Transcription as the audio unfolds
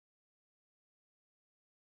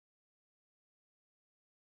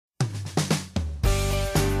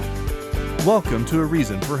Welcome to A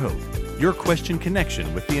Reason for Hope, your question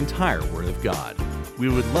connection with the entire Word of God. We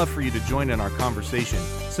would love for you to join in our conversation.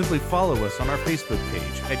 Simply follow us on our Facebook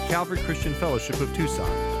page at Calvary Christian Fellowship of Tucson.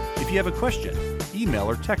 If you have a question, email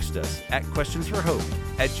or text us at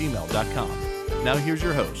questionsforhope@gmail.com. Now here's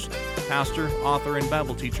your host, pastor, author, and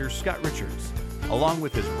Bible teacher Scott Richards, along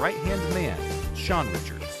with his right-hand man, Sean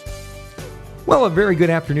Richards. Well, a very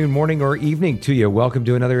good afternoon, morning, or evening to you. Welcome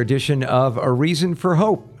to another edition of A Reason for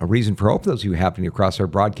Hope. A Reason for Hope, those of you happening across our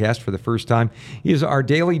broadcast for the first time, is our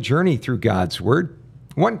daily journey through God's Word.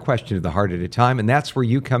 One question of the heart at a time, and that's where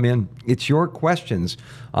you come in. It's your questions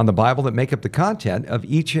on the Bible that make up the content of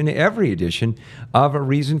each and every edition of A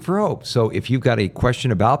Reason for Hope. So if you've got a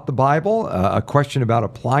question about the Bible, a question about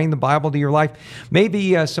applying the Bible to your life,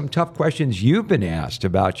 maybe some tough questions you've been asked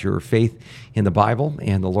about your faith in the Bible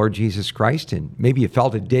and the Lord Jesus Christ, and maybe you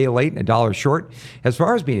felt a day late and a dollar short as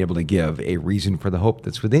far as being able to give a reason for the hope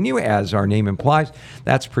that's within you, as our name implies,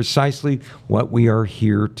 that's precisely what we are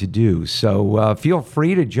here to do. So feel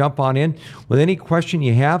free to jump on in with any question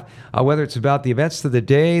you have, whether it's about the events of the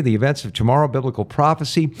day, the events of tomorrow, biblical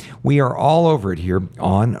prophecy. We are all over it here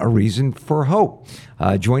on A Reason for Hope.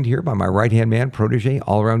 Joined here by my right-hand man, protege,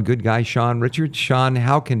 all-around good guy, Sean Richards. Sean,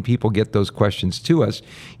 how can people get those questions to us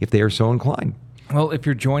if they are so inclined? Well, if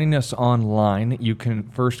you're joining us online, you can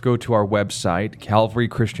first go to our website,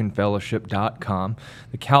 calvarychristianfellowship.com.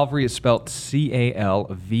 The Calvary is spelled C-A-L-V-A-R-Y,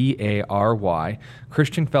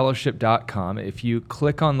 christianfellowship.com. If you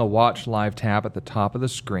click on the Watch Live tab at the top of the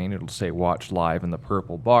screen, it'll say Watch Live in the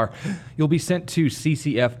purple bar. You'll be sent to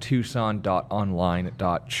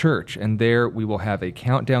ccftucson.online.church, and there we will have a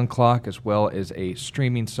countdown clock as well as a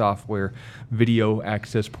streaming software video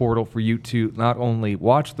access portal for you to not only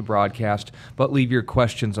watch the broadcast, but leave your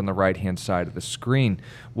questions on the right-hand side of the screen.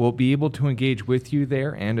 We'll be able to engage with you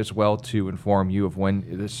there and as well to inform you of when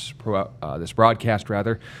this broadcast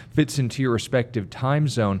fits into your respective time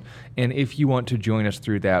zone. And if you want to join us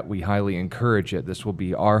through that, we highly encourage it. This will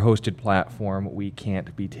be our hosted platform. We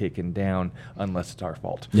can't be taken down unless it's our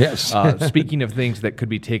fault. Yes. Speaking of things that could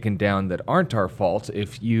be taken down that aren't our fault,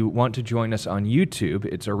 if you want to join us on YouTube,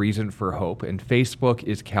 it's A Reason for Hope, and Facebook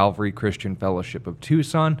is Calvary Christian Fellowship of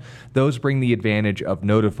Tucson. Those bring the advantage of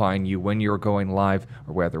notifying you when you're going live,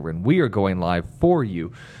 or rather when we are going live for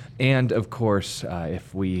you. And of course,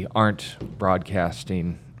 if we aren't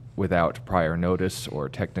broadcasting without prior notice or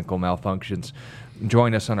technical malfunctions,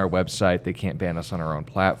 join us on our website. They can't ban us on our own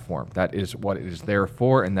platform. That is what it is there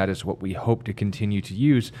for, and that is what we hope to continue to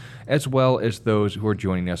use, as well as those who are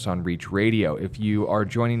joining us on Reach Radio. If you are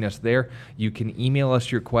joining us there, you can email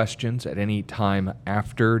us your questions at any time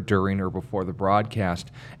after, during, or before the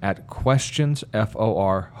broadcast at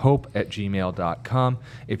questionsforhope@gmail.com.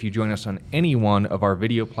 If you join us on any one of our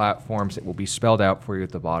video platforms, it will be spelled out for you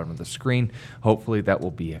at the bottom of the screen. Hopefully that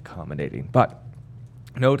will be accommodating. But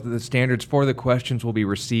note that the standards for the questions we'll be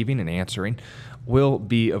receiving and answering will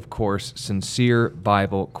be, of course, sincere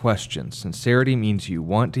Bible questions. Sincerity means you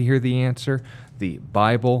want to hear the answer. The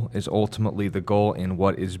Bible is ultimately the goal in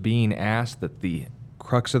what is being asked, that the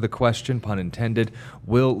crux of the question, pun intended,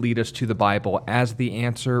 will lead us to the Bible as the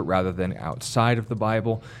answer rather than outside of the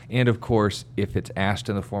Bible. And of course, if it's asked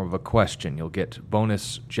in the form of a question, you'll get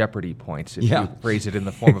bonus Jeopardy points if you phrase it in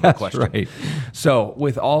the form of a question. Right. So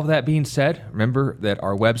with all of that being said, remember that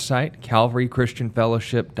our website,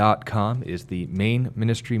 calvarychristianfellowship.com, is the main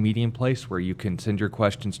ministry medium place where you can send your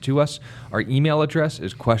questions to us. Our email address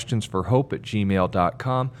is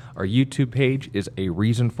questionsforhope@gmail.com. Our YouTube page is A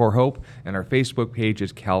Reason for Hope, and our Facebook page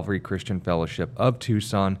is Calvary Christian Fellowship of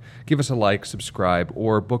Tucson. Give us a like, subscribe,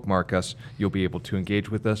 or bookmark us. You'll be able to engage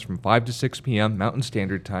with us from 5 to 6 p.m. Mountain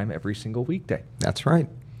Standard Time every single weekday. That's right.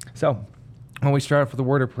 So, when we start off with a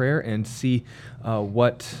word of prayer and see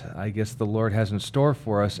what, I guess, the Lord has in store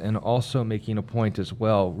for us, and also making a point as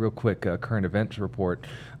well, real quick, current events report.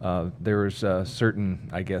 There is a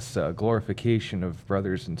certain, I guess, glorification of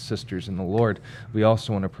brothers and sisters in the Lord. We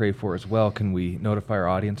also want to pray for as well. Can we notify our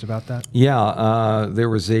audience about that? Yeah, there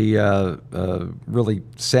was a really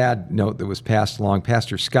sad note that was passed along.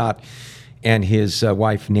 Pastor Scott and his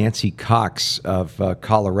wife, Nancy Cox of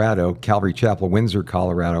Colorado, Calvary Chapel, Windsor,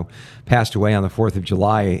 Colorado, passed away on the 4th of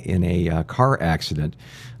July in a car accident.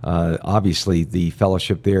 Obviously, the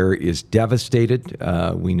fellowship there is devastated.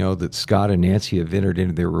 We know that Scott and Nancy have entered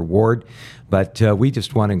into their reward, but we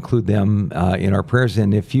just want to include them in our prayers.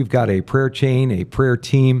 And if you've got a prayer chain, a prayer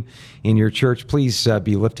team in your church, please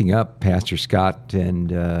be lifting up Pastor Scott and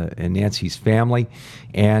Nancy's family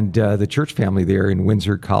and the church family there in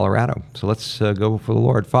Windsor, Colorado. So let's go before the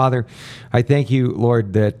Lord. Father, I thank you,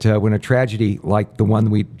 Lord, that when a tragedy like the one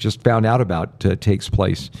we just found out about takes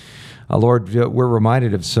place, Lord, we're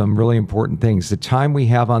reminded of some really important things. The time we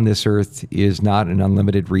have on this earth is not an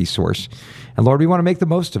unlimited resource. And Lord, we want to make the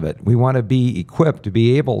most of it. We want to be equipped to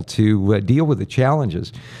be able to deal with the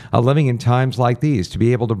challenges of living in times like these, to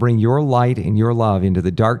be able to bring your light and your love into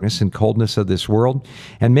the darkness and coldness of this world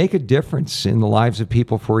and make a difference in the lives of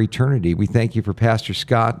people for eternity. We thank you for Pastor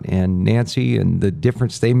Scott and Nancy and the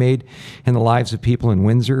difference they made in the lives of people in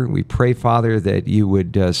Windsor. We pray, Father, that you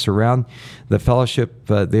would surround the fellowship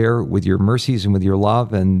there with your mercies and with your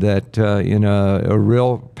love, and that in a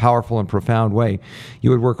real powerful and profound way, you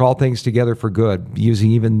would work all things together for good,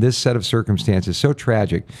 using even this set of circumstances so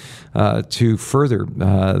tragic to further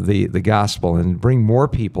the gospel and bring more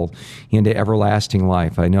people into everlasting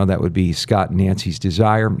life. I know that would be Scott and Nancy's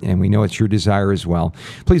desire, and we know it's your desire as well.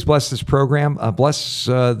 Please bless this program. Bless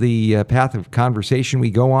the path of conversation we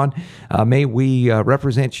go on. May we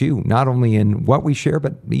represent you, not only in what we share,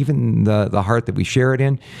 but even the heart that we share it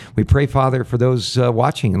in. We pray, Father, for those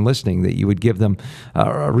watching and listening, that you would give them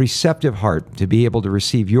a receptive heart to be able to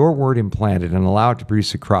receive your word implanted and allow it to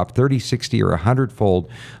produce a crop 30, 60, or 100-fold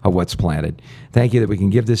of what's planted. Thank you that we can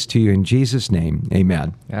give this to you in Jesus' name.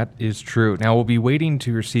 Amen. That is true. Now, we'll be waiting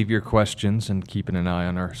to receive your questions and keeping an eye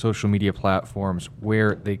on our social media platforms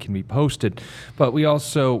where they can be posted. But we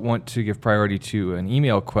also want to give priority to an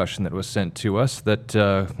email question that was sent to us that,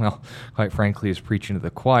 well, quite frankly, is preaching to the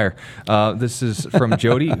choir. This is from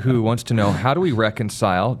Jody, who wants to know, how do we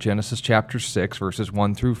reconcile Genesis chapter 6, verses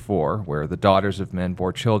 1 through 4, where the daughters of men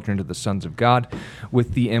bore children to the sons of God,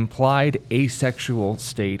 with the implied asexual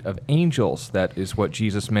state of angels? That is what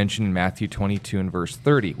Jesus mentioned in Matthew 22 and verse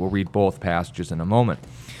 30. We'll read both passages in a moment.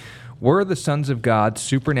 Were the sons of God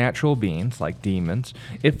supernatural beings, like demons?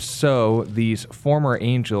 If so, these former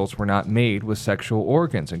angels were not made with sexual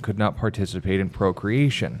organs and could not participate in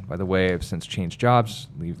procreation. By the way, I've since changed jobs,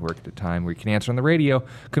 leave work at a time where you can answer on the radio.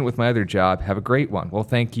 Couldn't with my other job. Have a great one. Well,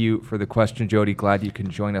 thank you for the question, Jody. Glad you can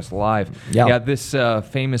join us live. Yeah, this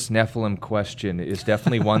famous Nephilim question is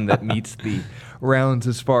definitely one that meets the rounds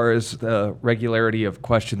as far as the regularity of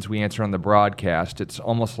questions we answer on the broadcast. It's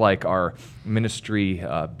almost like our ministry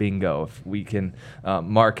bingo. If we can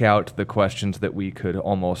mark out the questions that we could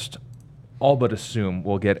almost all but assume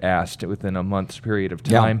will get asked within a month's period of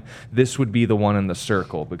time, this would be the one in the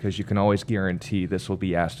circle, because you can always guarantee this will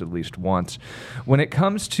be asked at least once. When it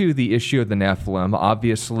comes to the issue of the Nephilim,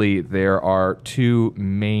 obviously there are two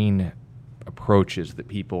main approaches that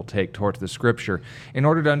people take towards the Scripture in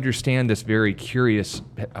order to understand this very curious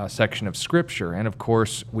section of Scripture. And of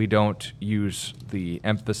course, we don't use the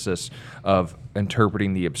emphasis of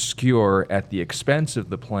interpreting the obscure at the expense of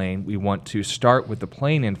the plain. We want to start with the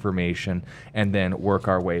plain information and then work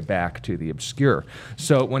our way back to the obscure.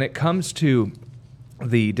 So when it comes to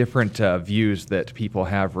the different views that people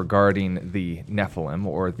have regarding the Nephilim,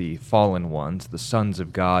 or the fallen ones, the sons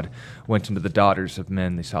of God, went into the daughters of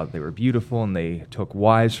men. They saw that they were beautiful, and they took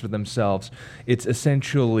wives for themselves. It's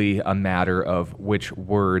essentially a matter of which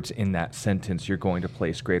words in that sentence you're going to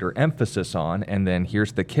place greater emphasis on. And then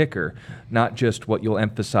here's the kicker: not just what you'll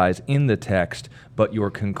emphasize in the text, but your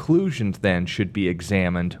conclusions then should be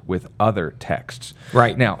examined with other texts.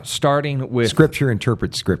 Right. Now, starting with Scripture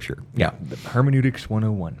interprets Scripture. Yeah, Hermeneutics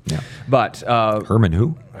 101. Yeah. But Herman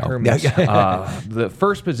who? Hermes. The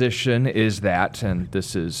first position is that, and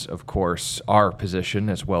this is, of course, our position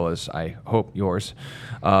as well as, I hope, yours,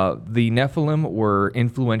 the Nephilim were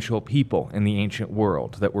influential people in the ancient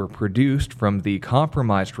world that were produced from the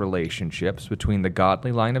compromised relationships between the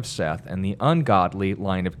godly line of Seth and the ungodly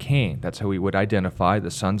line of Cain. That's how we would identify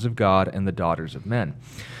the sons of God and the daughters of men.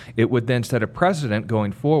 It would then set a precedent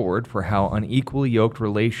going forward for how unequally yoked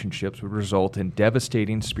relationships would result in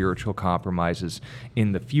devastating spiritual compromises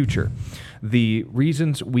in the future. The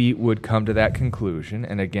reasons we would come to that conclusion,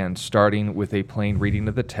 and again, starting with a plain reading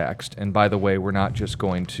of the text, and by the way, we're not just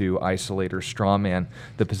going to isolate or strawman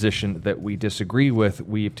the position that we disagree with.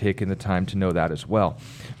 We've taken the time to know that as well.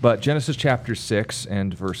 But Genesis chapter 6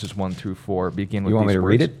 and verses 1 through 4 begin with these words. You want me to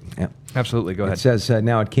read it? Yeah. Absolutely, go ahead. It says,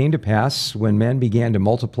 Now it came to pass, when men began to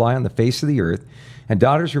multiply on the face of the earth, and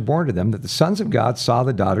daughters were born to them, that the sons of God saw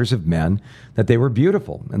the daughters of men, that they were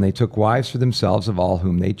beautiful, and they took wives for themselves of all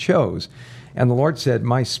whom they chose. And the Lord said,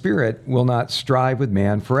 My spirit will not strive with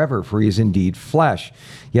man forever, for he is indeed flesh.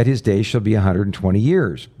 Yet his days shall be 120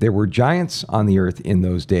 years. There were giants on the earth in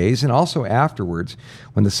those days, and also afterwards,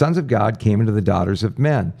 when the sons of God came into the daughters of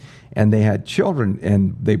men. And they had children,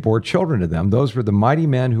 and they bore children to them. Those were the mighty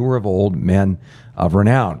men who were of old, men of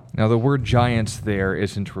renown. Now, the word giants there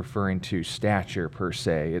isn't referring to stature per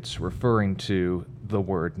se. It's referring to the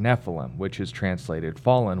word Nephilim, which is translated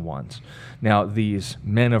fallen ones. Now, these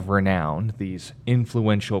men of renown, these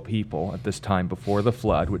influential people at this time before the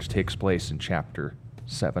flood, which takes place in chapter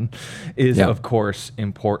 7, is of course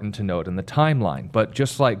important to note in the timeline. But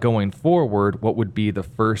just like going forward, what would be the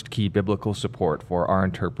first key biblical support for our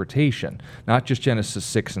interpretation? Not just Genesis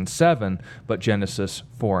 6 and 7, but Genesis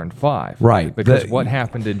 4 and 5. Right. Because what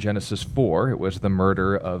happened in Genesis 4, it was the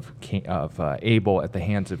murder of Abel at the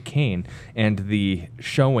hands of Cain, and the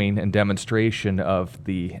showing and demonstration of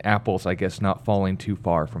the apples, I guess, not falling too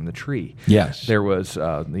far from the tree. Yes. There was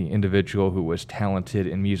the individual who was talented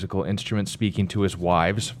in musical instruments speaking to his wives,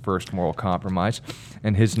 first moral compromise,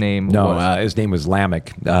 and his name his name was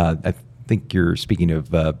Lamech. I think you're speaking of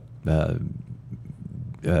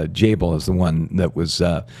Jabal is the one that was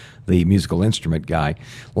the musical instrument guy.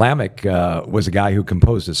 Lamech was a guy who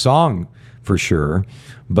composed a song for sure,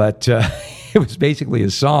 but it was basically a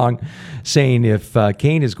song saying if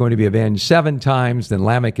Cain is going to be avenged 7 times, then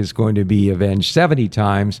Lamech is going to be avenged 70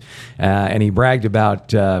 times, and he bragged about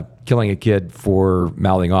killing a kid for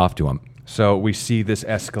mouthing off to him. So we see this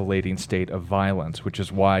escalating state of violence, which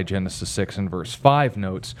is why Genesis 6 and verse 5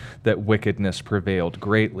 notes that wickedness prevailed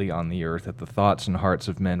greatly on the earth, that the thoughts and hearts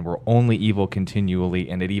of men were only evil continually,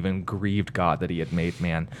 and it even grieved God that he had made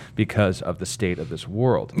man because of the state of this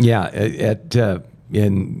world. Yeah,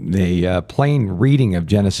 in the plain reading of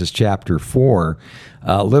Genesis chapter 4,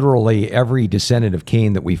 literally every descendant of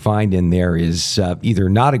Cain that we find in there is either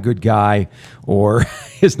not a good guy or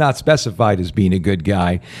is not specified as being a good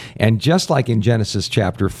guy. And just like in Genesis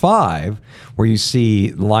chapter 5, where you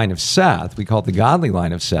see the line of Seth, we call it the godly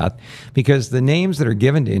line of Seth, because the names that are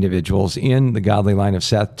given to individuals in the godly line of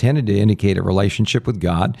Seth tended to indicate a relationship with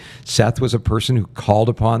God. Seth was a person who called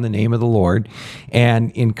upon the name of the Lord.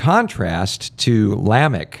 And in contrast to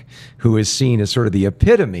Lamech, who is seen as sort of the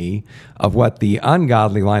epitome of what the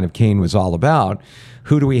ungodly line of Cain was all about,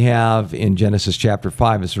 who do we have in Genesis chapter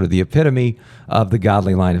 5 as sort of the epitome of the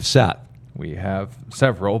godly line of Seth? We have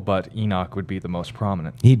several, but Enoch would be the most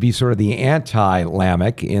prominent. He'd be sort of the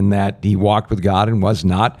anti-Lamech in that he walked with God and was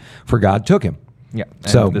not, for God took him. Yeah,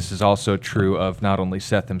 and this is also true of not only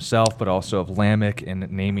Seth himself, but also of Lamech in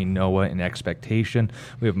naming Noah in expectation.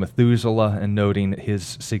 We have Methuselah and noting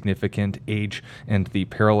his significant age and the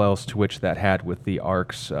parallels to which that had with the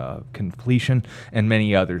ark's completion, and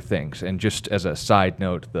many other things. And just as a side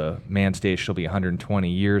note, the man's days shall be 120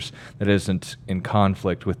 years. That isn't in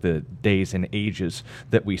conflict with the days and ages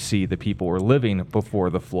that we see the people were living before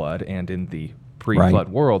the flood and in the pre-flood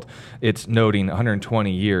world. It's noting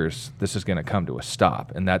 120 years, this is going to come to a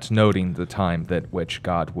stop. And that's noting the time that which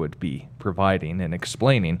God would be providing and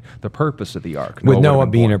explaining the purpose of the ark. With Noah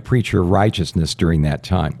being a preacher of righteousness during that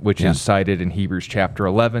time. Which is cited in Hebrews chapter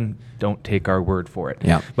 11. Don't take our word for it.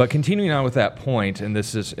 Yeah. But continuing on with that point, and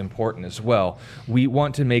this is important as well, we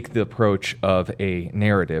want to make the approach of a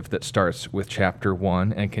narrative that starts with chapter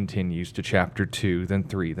 1 and continues to chapter 2, then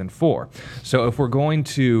 3, then 4. So if we're going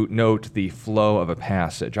to note the flow of a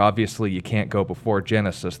passage, obviously you can't go before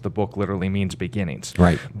Genesis. The book literally means beginnings.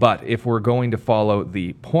 Right. But if we're going to follow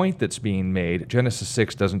the point that's being made, Genesis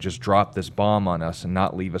 6 doesn't just drop this bomb on us and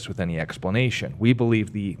not leave us with any explanation. We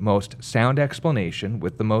believe the most sound explanation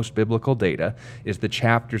with the most biblical data is the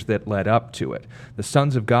chapters that led up to it. The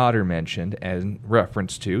sons of God are mentioned in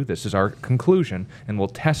reference to, this is our conclusion, and we'll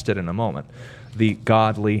test it in a moment, the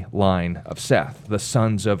godly line of Seth, the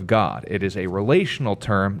sons of God. It is a relational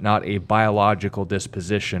term, not a biological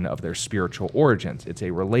disposition of their spiritual origins. It's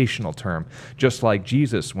a relational term, just like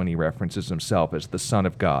Jesus when he references himself as the Son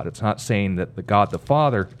of God. It's not saying that the God the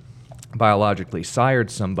Father biologically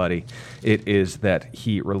sired somebody. It is that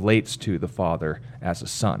he relates to the Father as a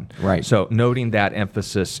son. Right. So noting that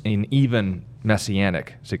emphasis in even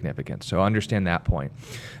messianic significance. So understand that point.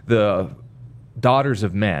 The daughters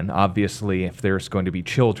of men, obviously, if there's going to be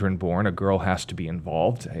children born, a girl has to be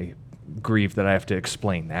involved. I grieve that I have to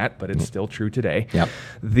explain that, but it's still true today. Yep.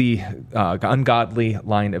 The ungodly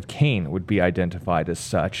line of Cain would be identified as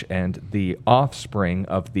such, and the offspring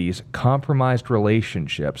of these compromised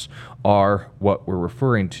relationships are what we're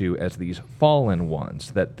referring to as these fallen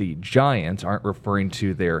ones, that the giants aren't referring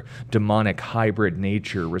to their demonic hybrid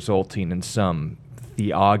nature resulting in some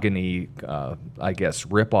theogony,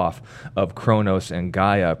 ripoff of Kronos and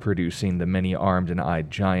Gaia producing the many-armed and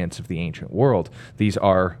eyed giants of the ancient world. These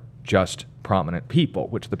are just prominent people,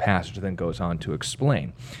 which the passage then goes on to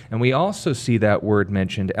explain. And we also see that word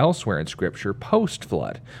mentioned elsewhere in Scripture,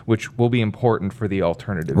 post-flood, which will be important for the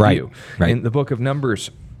alternative view. Right. In the book of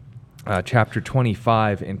Numbers, chapter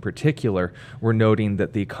 25 in particular, we're noting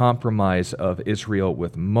that the compromise of Israel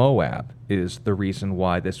with Moab is the reason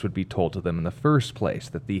why this would be told to them in the first place,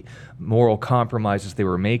 that the moral compromises they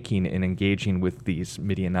were making in engaging with these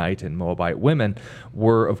Midianite and Moabite women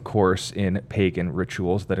were, of course, in pagan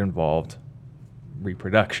rituals that involved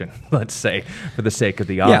reproduction, let's say, for the sake of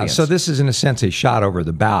the audience. Yeah, so this is in a sense a shot over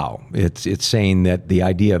the bow. It's saying that the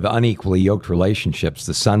idea of unequally yoked relationships,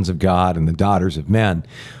 the sons of God and the daughters of men,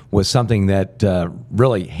 was something that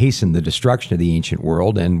really hastened the destruction of the ancient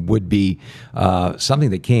world and would be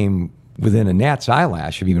something that came within a gnat's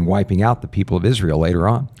eyelash of even wiping out the people of Israel later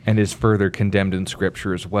on. And is further condemned in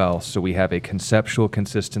Scripture as well. So we have a conceptual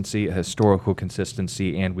consistency, a historical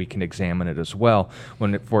consistency, and we can examine it as well.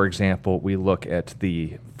 When, for example, we look at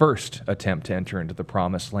the first attempt to enter into the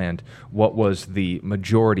Promised Land, what was the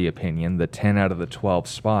majority opinion, the 10 out of the 12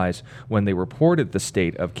 spies, when they reported the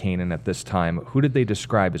state of Canaan at this time? Who did they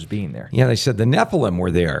describe as being there? Yeah, they said the Nephilim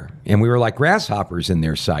were there, and we were like grasshoppers in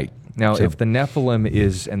their sight. Now, if the Nephilim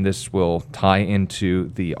is, and this will tie into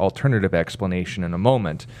the alternative explanation in a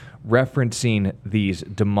moment, referencing these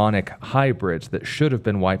demonic hybrids that should have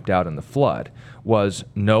been wiped out in the flood, was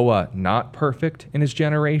Noah not perfect in his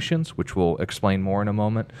generations, which we'll explain more in a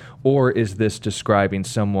moment, or is this describing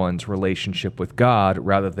someone's relationship with God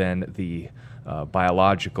rather than the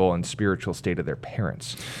biological and spiritual state of their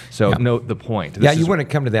parents? So note the point. You wouldn't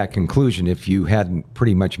come to that conclusion if you hadn't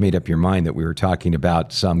pretty much made up your mind that we were talking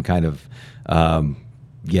about some kind of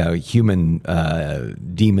human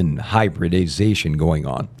demon hybridization going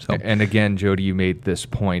on. So. And again, Jody, you made this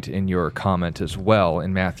point in your comment as well.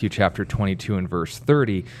 In Matthew chapter 22 and verse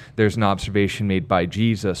 30, there's an observation made by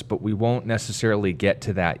Jesus, but we won't necessarily get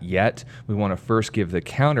to that yet. We want to first give the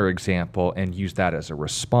counterexample and use that as a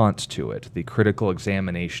response to it, the critical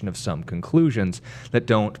examination of some conclusions that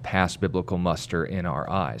don't pass biblical muster in our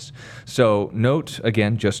eyes. So note,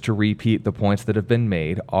 again, just to repeat the points that have been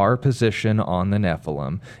made, our position on the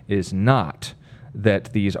Nephilim is not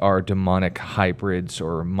that these are demonic hybrids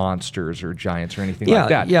or monsters or giants or anything like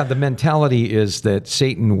that. Yeah, the mentality is that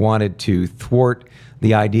Satan wanted to thwart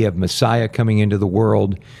the idea of Messiah coming into the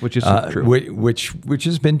world, which is true. Which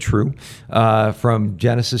has been true from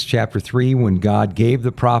Genesis chapter 3, when God gave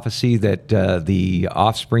the prophecy that the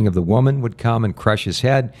offspring of the woman would come and crush his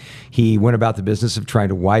head. He went about the business of trying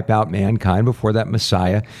to wipe out mankind before that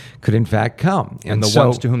Messiah could in fact come. And the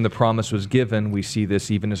ones to whom the promise was given, we see this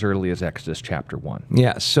even as early as Exodus chapter 1.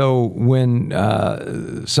 Yeah, so when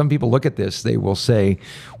some people look at this, they will say,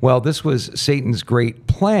 well, this was Satan's great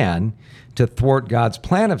plan to thwart God's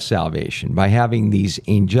plan of salvation by having these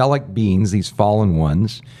angelic beings, these fallen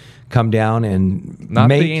ones, come down and Not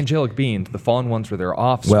the angelic beings, the fallen ones were their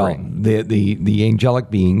offspring. Well, the angelic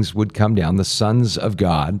beings would come down, the sons of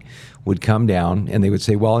God would come down, and they would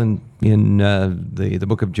say, well, in the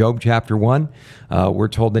book of Job chapter 1, we're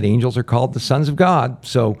told that angels are called the sons of God.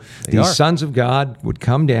 So these sons of God would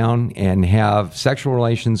come down and have sexual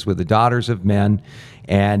relations with the daughters of men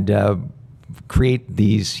and create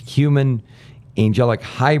these human angelic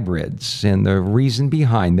hybrids. And the reason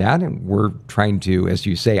behind that, and we're trying to, as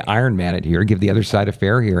you say, Iron Man it here, give the other side a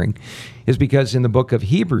fair hearing, is because in the book of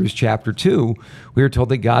Hebrews chapter 2, we are told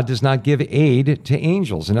that God does not give aid to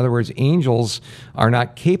angels. In other words, angels are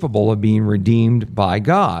not capable of being redeemed by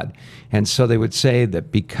God. And so they would say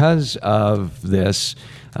that because of this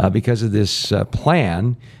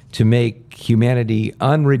plan to make humanity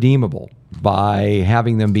unredeemable by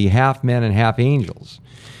having them be half men and half angels,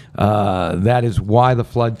 that is why the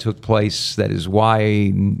flood took place. That is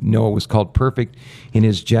why Noah was called perfect in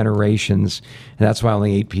his generations. And that's why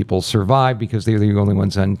only 8 people survived, because they were the only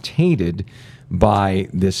ones untainted by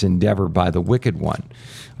this endeavor by the wicked one.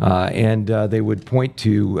 And they would point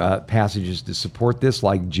to passages to support this,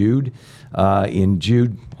 like Jude. In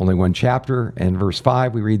Jude, only one chapter, and verse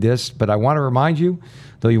 5, we read this: "But I want to remind you,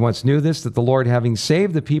 though you once knew this, that the Lord, having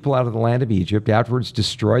saved the people out of the land of Egypt, afterwards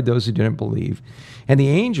destroyed those who didn't believe. And the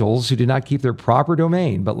angels who did not keep their proper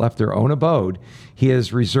domain, but left their own abode, he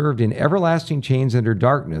has reserved in everlasting chains under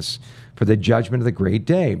darkness for the judgment of the great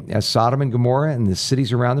day, as Sodom and Gomorrah and the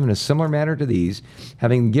cities around them in a similar manner to these,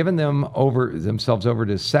 having given themselves over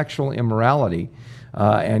to sexual immorality,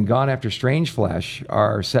 and gone after strange flesh,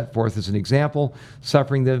 are set forth as an example,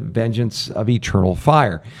 suffering the vengeance of eternal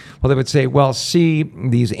fire." Well, they would say, well, see,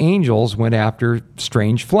 these angels went after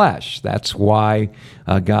strange flesh. That's why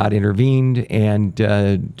God intervened and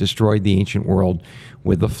destroyed the ancient world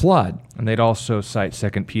with the flood. And they'd also cite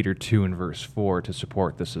 2 Peter 2 and verse 4 to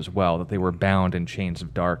support this as well, that they were bound in chains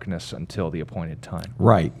of darkness until the appointed time.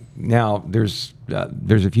 Right. Now, there's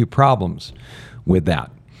a few problems with that.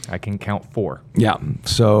 I can count 4. Yeah.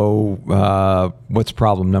 So what's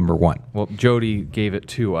problem number 1? Well, Jody gave it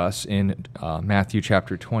to us in Matthew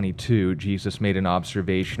chapter 22. Jesus made an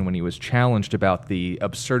observation when he was challenged about the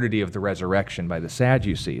absurdity of the resurrection by the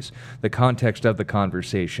Sadducees. The context of the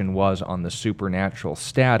conversation was on the supernatural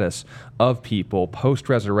status of people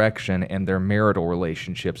post-resurrection and their marital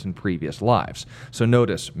relationships in previous lives. So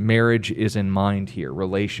notice, marriage is in mind here,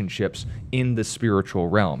 relationships in the spiritual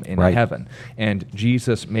realm, in heaven. And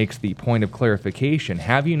Jesus makes the point of clarification.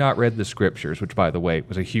 Have you not read the Scriptures? Which, by the way,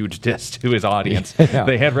 was a huge diss to his audience. Yeah.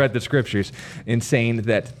 They had read the Scriptures, in saying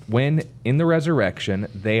that when in the resurrection,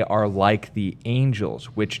 they are like the angels,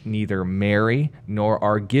 which neither marry nor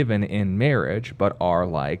are given in marriage, but are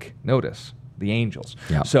like, notice, the angels.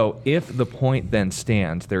 Yeah. So if the point then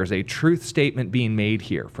stands, there's a truth statement being made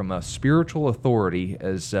here from a spiritual authority,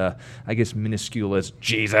 as I guess minuscule as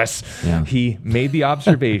Jesus. Yeah. He made the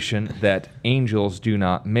observation that angels do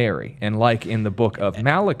not marry. And like in the book of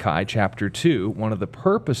Malachi, chapter 2, one of the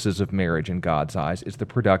purposes of marriage in God's eyes is the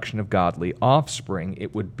production of godly offspring.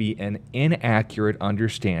 It would be an inaccurate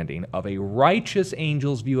understanding of a righteous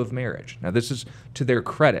angel's view of marriage. Now, this is to their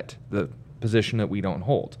credit, the position that we don't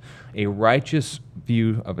hold. A righteous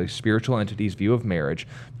view of a spiritual entity's view of marriage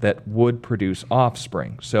that would produce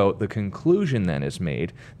offspring. So the conclusion then is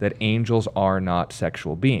made that angels are not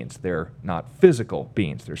sexual beings. They're not physical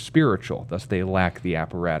beings. They're spiritual. Thus, they lack the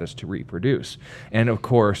apparatus to reproduce. And of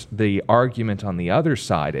course, the argument on the other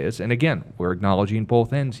side is, and again, we're acknowledging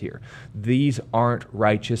both ends here, these aren't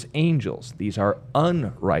righteous angels. These are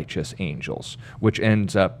unrighteous angels, which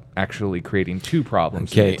ends up actually creating 2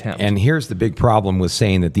 problems in the attempt. And here's the big problem with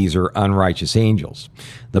saying that these are unrighteous angels.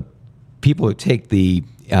 The people who take the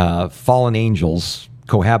fallen angels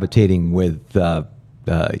cohabitating with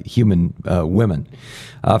human women,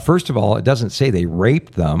 first of all, it doesn't say they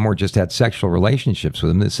raped them or just had sexual relationships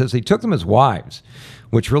with them. It says they took them as wives,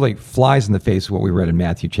 which really flies in the face of what we read in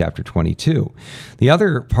Matthew chapter 22. The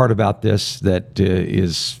other part about this that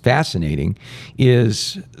is fascinating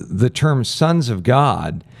is the term sons of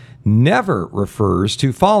God never refers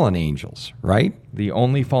to fallen angels, right? The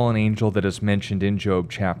only fallen angel that is mentioned in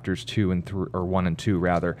Job chapters 2 and 3, or 1 and 2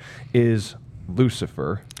 rather, is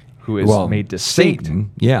Lucifer, who is made distinct.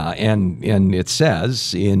 Satan, yeah, and it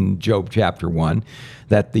says in Job chapter 1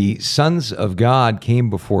 that the sons of God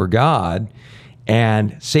came before God,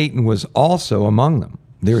 and Satan was also among them.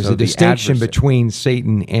 There's a distinction between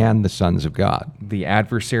Satan and the sons of God. The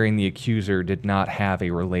adversary and the accuser did not have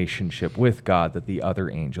a relationship with God that the other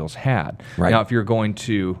angels had. Right. Now, if you're going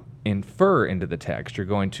to infer into the text, you're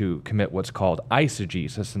going to commit what's called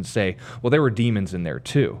eisegesis and say, well, there were demons in there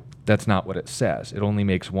too. That's not what it says. It only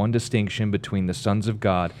makes one distinction between the sons of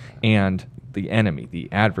God and the enemy, the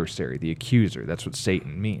adversary, the accuser. That's what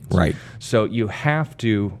Satan means. Right. So you have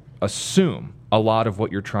to assume a lot of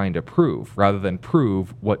what you're trying to prove rather than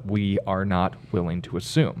prove what we are not willing to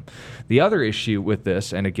assume. The other issue with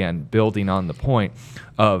this, and again, building on the point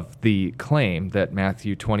of the claim that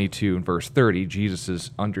Matthew 22 and verse 30,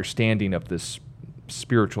 Jesus' understanding of this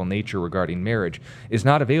spiritual nature regarding marriage is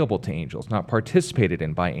not available to angels, not participated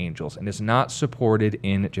in by angels, and is not supported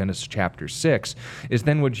in Genesis chapter 6, is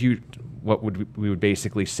then we would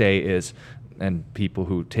basically say is, and people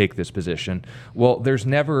who take this position, well, there's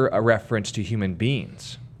never a reference to human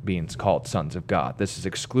beings called sons of God. This is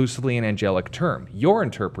exclusively an angelic term. Your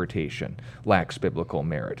interpretation lacks biblical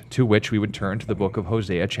merit, to which we would turn to the book of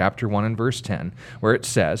Hosea, chapter 1 and verse 10, where it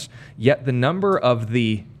says, "Yet the number of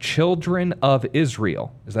the children of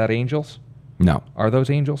Israel," is that angels? No. Are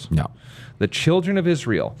those angels? No. "The children of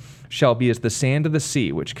Israel shall be as the sand of the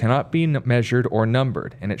sea, which cannot be measured or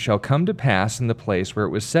numbered. And it shall come to pass in the place where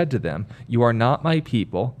it was said to them, You are not my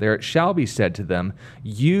people. There it shall be said to them,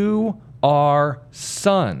 You are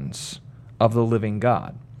sons of the living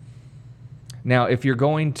God." Now, if you're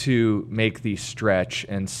going to make the stretch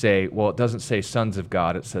and say, well, it doesn't say sons of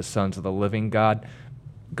God, it says sons of the living God,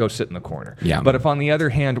 go sit in the corner. Yeah. But if, on the other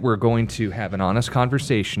hand, we're going to have an honest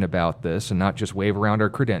conversation about this and not just wave around our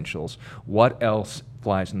credentials, what else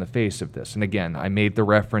flies in the face of this? And again, I made the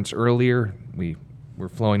reference earlier. We're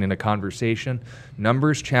flowing in a conversation.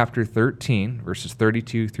 Numbers chapter 13, verses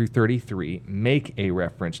 32 through 33, make a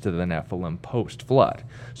reference to the Nephilim post-flood.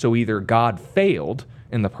 So either God failed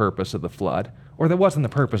in the purpose of the flood, or that wasn't the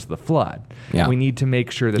purpose of the flood. Yeah. We need to make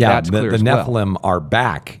sure that that's clear the as well. Nephilim are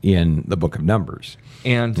back in the book of Numbers.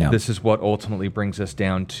 And this is what ultimately brings us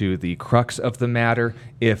down to the crux of the matter.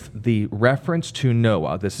 If the reference to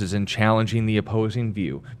Noah, this is in challenging the opposing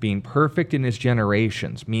view, being perfect in his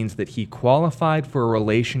generations means that he qualified for a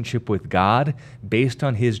relationship with God based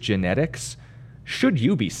on his genetics, should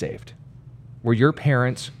you be saved? Were your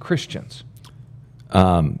parents Christians?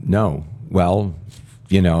 No. Well,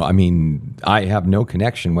 I have no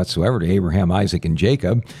connection whatsoever to Abraham, Isaac, and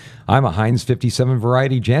Jacob. I'm a Heinz 57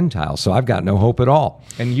 variety Gentile, so I've got no hope at all.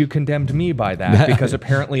 And you condemned me by that because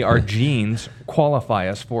apparently our genes qualify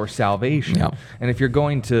us for salvation. Yeah. And if you're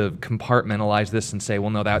going to compartmentalize this and say,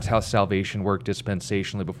 well, no, that's how salvation worked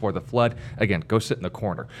dispensationally before the flood, again, go sit in the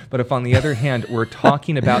corner. But if on the other hand, we're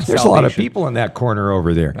talking about There's salvation. a lot of people in that corner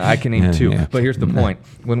over there. I can name two. Yeah. But here's the point.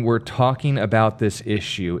 When we're talking about this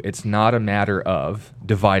issue, it's not a matter of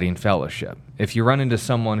dividing fellowship. If you run into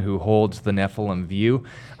someone who holds the Nephilim view,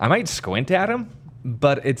 I might squint at him,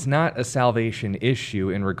 but it's not a salvation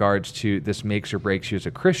issue in regards to this makes or breaks you as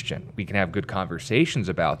a Christian. We can have good conversations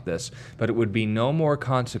about this, but it would be no more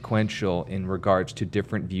consequential in regards to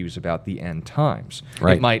different views about the end times.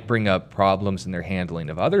 Right. It might bring up problems in their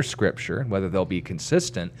handling of other scripture, and whether they'll be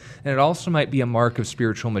consistent, and it also might be a mark of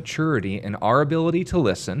spiritual maturity and our ability to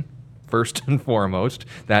listen. First and foremost,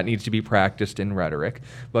 that needs to be practiced in rhetoric,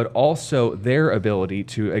 but also their ability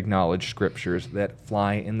to acknowledge scriptures that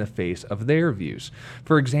fly in the face of their views.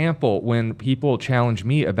 For example, when people challenge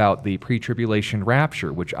me about the pre-tribulation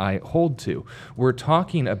rapture, which I hold to, we're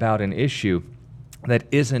talking about an issue that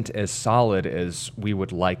isn't as solid as we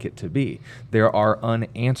would like it to be. There are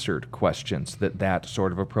unanswered questions that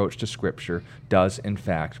sort of approach to Scripture does in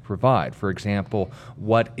fact provide. For example,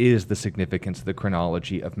 what is the significance of the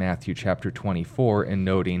chronology of Matthew chapter 24 in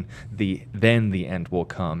noting then the end will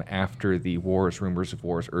come after the wars, rumors of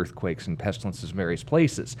wars, earthquakes, and pestilences in various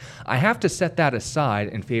places? I have to set that aside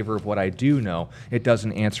in favor of what I do know. It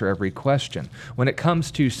doesn't answer every question. When it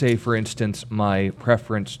comes to, say, for instance, my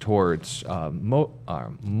preference towards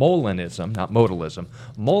Molinism, not modalism,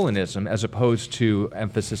 Molinism, as opposed to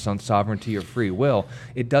emphasis on sovereignty or free will,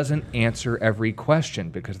 it doesn't answer every question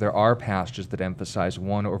because there are passages that emphasize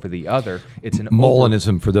one over the other. It's an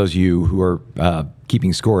Molinism, for those of you who are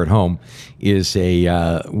keeping score at home, is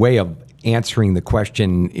a way of answering the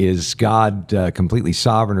question, is God completely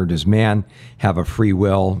sovereign, or does man have a free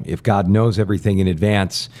will? If God knows everything in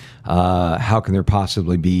advance, how can there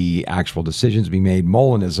possibly be actual decisions being made?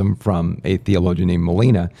 Molinism, from a theologian named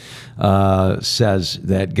Molina, says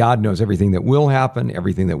that God knows everything that will happen,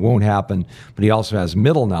 everything that won't happen, but he also has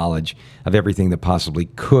middle knowledge of everything that possibly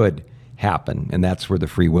could happen, and that's where the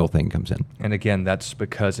free will thing comes in. And again, that's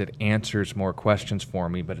because it answers more questions for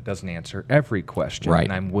me, but it doesn't answer every question. Right.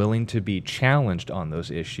 And I'm willing to be challenged on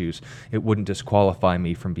those issues. It wouldn't disqualify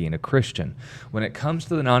me from being a Christian. When it comes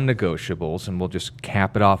to the non-negotiables, and we'll just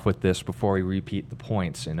cap it off with this before we repeat the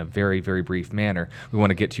points in a very, very brief manner, we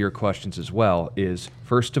want to get to your questions as well, is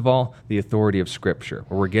first of all, the authority of Scripture.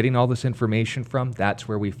 Where we're getting all this information from, that's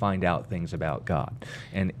where we find out things about God.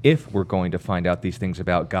 And if we're going to find out these things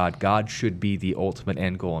about God, God should be the ultimate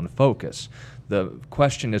end goal and focus. The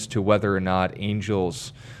question as to whether or not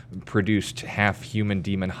angels produced half-human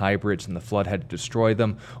demon hybrids and the flood had to destroy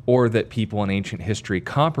them, or that people in ancient history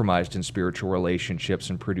compromised in spiritual relationships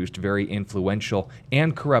and produced very influential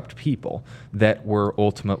and corrupt people that were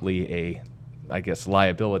ultimately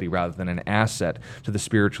liability rather than an asset to the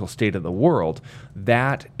spiritual state of the world,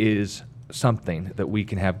 that is something that we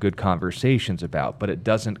can have good conversations about, but it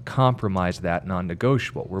doesn't compromise that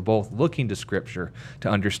non-negotiable. We're both looking to Scripture to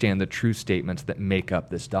understand the true statements that make up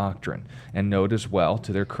this doctrine. And note as well,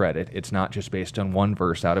 to their credit, it's not just based on one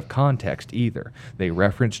verse out of context either. They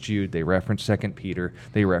reference Jude, they reference 2 Peter,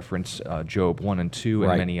 they reference Job 1 and 2,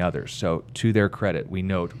 and Right. many others. So to their credit, we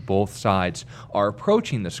note both sides are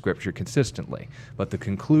approaching the Scripture consistently, but the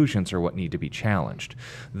conclusions are what need to be challenged.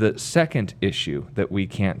 The second issue that we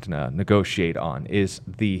can't negotiate on is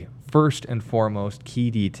the first and foremost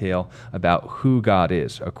key detail about who God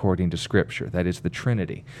is according to Scripture. That is the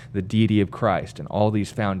Trinity, the deity of Christ, and all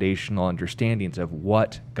these foundational understandings of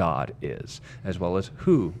what God is, as well as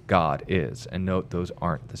who God is. And note, those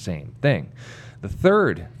aren't the same thing. The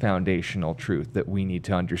third foundational truth that we need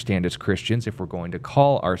to understand as Christians, if we're going to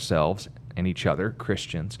call ourselves and each other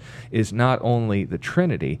Christians, is not only the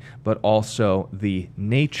Trinity, but also the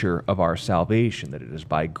nature of our salvation, that it is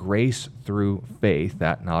by grace through faith,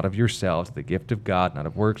 that not of yourselves, the gift of God, not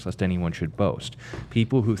of works, lest anyone should boast.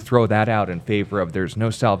 People who throw that out in favor of there's no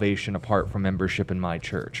salvation apart from membership in my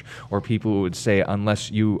church, or people who would say,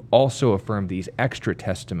 unless you also affirm these extra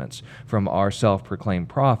testaments from our self-proclaimed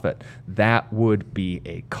prophet, that would be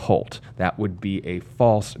a cult. That would be a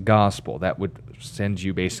false gospel. That would send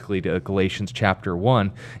you basically to Galatians chapter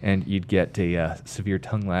 1, and you'd get a severe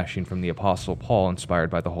tongue lashing from the Apostle Paul inspired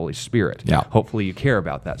by the Holy Spirit. Yeah. Hopefully you care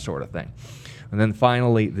about that sort of thing. And then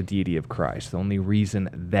finally, the deity of Christ. The only reason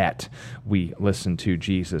that we listen to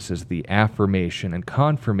Jesus is the affirmation and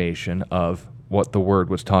confirmation of what the Word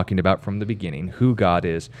was talking about from the beginning, who God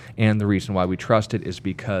is, and the reason why we trust it is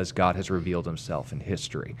because God has revealed himself in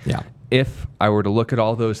history. Yeah. If I were to look at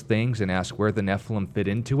all those things and ask where the Nephilim fit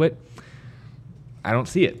into it, I don't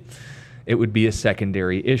see it. It would be a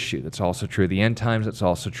secondary issue. That's also true of the end times. That's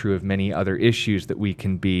also true of many other issues that we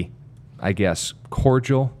can be, I guess,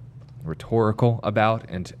 cordial, rhetorical about,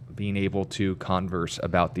 and being able to converse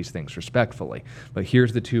about these things respectfully. But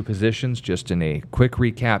here's the two positions, just in a quick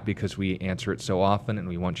recap, because we answer it so often and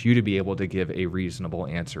we want you to be able to give a reasonable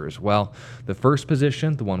answer as well. The first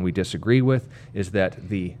position, the one we disagree with, is that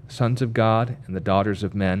the sons of God and the daughters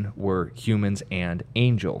of men were humans and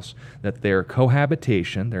angels, that their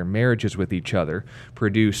cohabitation, their marriages with each other,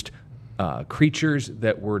 produced creatures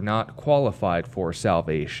that were not qualified for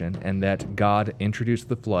salvation, and that God introduced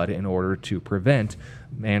the flood in order to prevent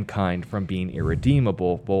mankind from being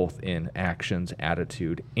irredeemable, both in actions,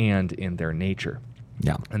 attitude, and in their nature.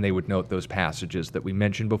 Yeah. And they would note those passages that we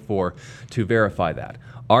mentioned before to verify that.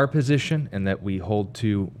 Our position, and that we hold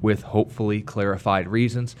to with hopefully clarified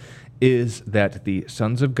reasons, is that the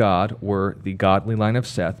sons of God were the godly line of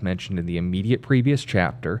Seth mentioned in the immediate previous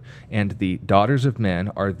chapter, and the daughters of men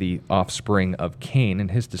are the offspring of Cain and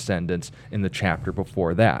his descendants in the chapter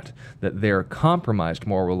before that. That their compromised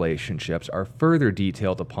moral relationships are further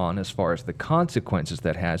detailed upon as far as the consequences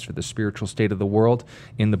that has for the spiritual state of the world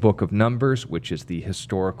in the book of Numbers, which is the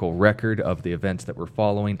historical record of the events that were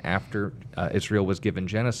following after Israel was given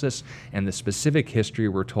Genesis, and the specific history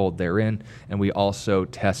we're told therein, and we also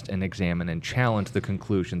test and examine and challenge the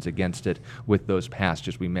conclusions against it with those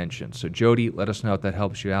passages we mentioned. So, Jody, let us know if that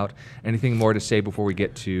helps you out. Anything more to say before we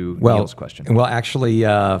get to Neil's question? Well, actually,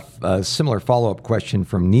 a similar follow-up question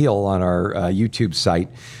from Neil on our YouTube site.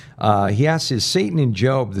 He asks, is Satan in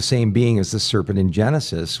Job the same being as the serpent in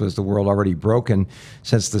Genesis? Was the world already broken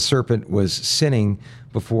since the serpent was sinning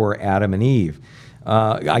before Adam and Eve?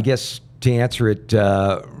 I guess to answer it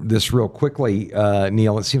this real quickly,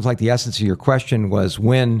 Neil, it seems like the essence of your question was,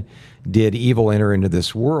 when did evil enter into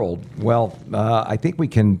this world? Well, I think we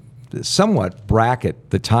can somewhat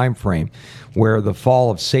bracket the time frame where the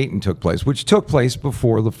fall of Satan took place, which took place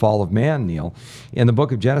before the fall of man, Neil. In the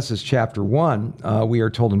book of Genesis chapter 1, we are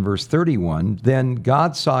told in verse 31, then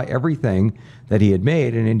God saw everything that he had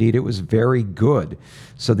made, and indeed it was very good.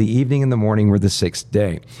 So the evening and the morning were the sixth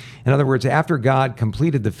day. In other words, after God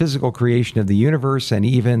completed the physical creation of the universe and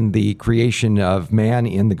even the creation of man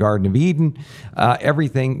in the Garden of Eden,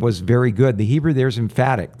 everything was very good. The Hebrew there is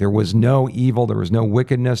emphatic. There was no evil, there was no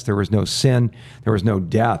wickedness, there was no sin, there was no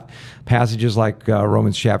death. Passages like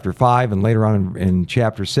Romans chapter 5 and later on in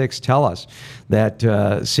chapter 6 tell us that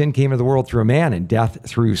sin came into the world through a man and death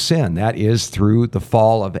through sin. That is through the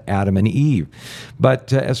fall of Adam and Eve.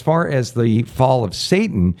 But as far as the fall of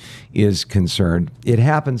Satan is concerned, it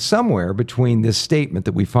happened somewhere between this statement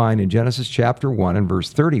that we find in Genesis chapter 1 and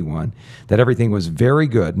verse 31, that everything was very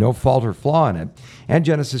good, no fault or flaw in it, and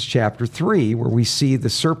Genesis chapter 3, where we see the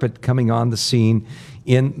serpent coming on the scene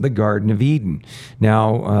in the Garden of Eden.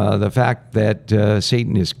 Now, the fact that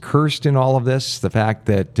Satan is cursed in all of this, the fact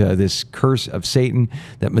that this curse of Satan,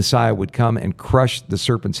 that Messiah would come and crush the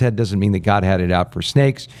serpent's head, doesn't mean that God had it out for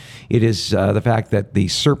snakes. It is the fact that the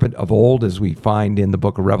serpent of old, as we find in the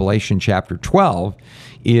book of Revelation chapter 12,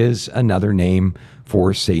 is another name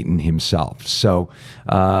for Satan himself. So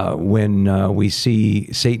when we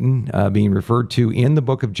see Satan being referred to in the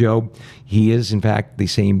book of Job, he is in fact the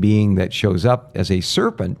same being that shows up as a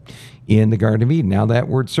serpent in the Garden of Eden. Now, that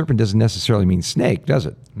word serpent doesn't necessarily mean snake, does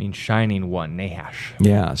it? It means shining one, Nahash.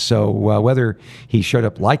 Yeah, so whether he showed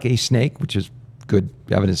up like a snake, which is good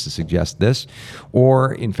evidence to suggest this,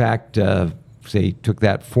 or in fact say took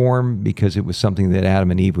that form because it was something that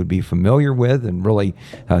Adam and Eve would be familiar with, and really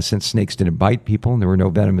since snakes didn't bite people and there were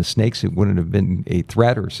no venomous snakes, it wouldn't have been a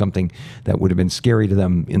threat or something that would have been scary to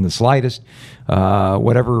them in the slightest.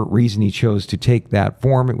 Whatever reason he chose to take that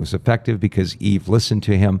form, it was effective because Eve listened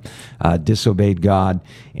to him, disobeyed God,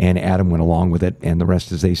 and Adam went along with it, and the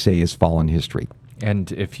rest, as they say, is fallen history.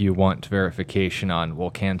 And if you want verification on,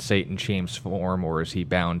 well, can Satan change form, or is he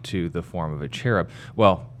bound to the form of a cherub?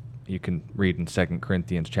 Well, you can read in 2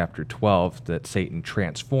 Corinthians chapter 12 that Satan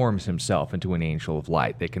transforms himself into an angel of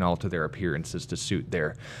light. They can alter their appearances to suit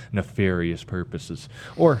their nefarious purposes,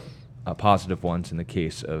 or positive ones in the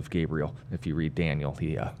case of Gabriel. If you read Daniel,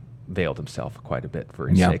 he veiled himself quite a bit for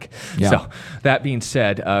his Yeah. sake. Yeah. So that being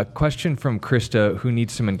said, a question from Krista, who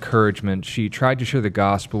needs some encouragement. She tried to share the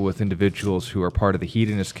gospel with individuals who are part of the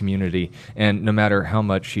hedonist community, and no matter how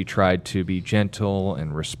much she tried to be gentle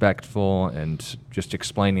and respectful and just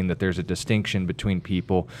explaining that there's a distinction between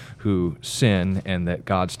people who sin and that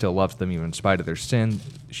God still loves them even in spite of their sin,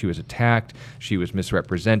 she was attacked, she was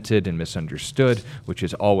misrepresented and misunderstood, which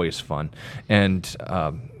is always fun. And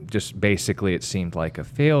just basically it seemed like a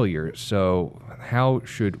failure. So how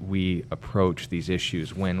should we approach these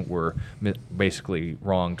issues when we're basically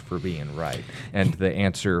wronged for being right? And the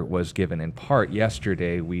answer was given in part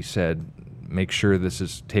yesterday. We said, make sure this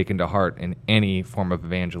is taken to heart in any form of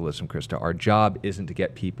evangelism, Krista. Our job isn't to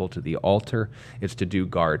get people to the altar, it's to do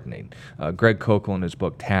gardening. Greg Kokel, in his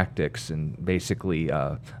book Tactics, and basically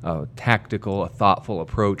a tactical, a thoughtful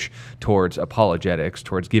approach towards apologetics,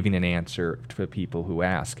 towards giving an answer to people who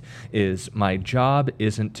ask, is my job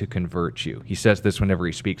isn't to convert you. He says this whenever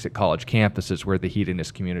he speaks at college campuses where the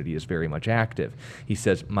hedonist community is very much active. He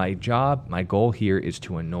says, my goal here is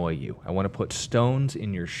to annoy you. I want to put stones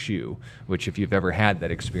in your shoe, which if you've ever had that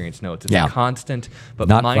experience, know it's a constant but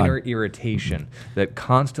Not minor fun. irritation that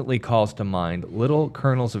constantly calls to mind little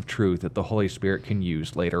kernels of truth that the Holy Spirit can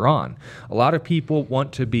use later on. A lot of people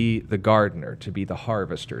want to be the gardener, to be the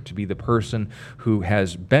harvester, to be the person who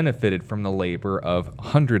has benefited from the labor of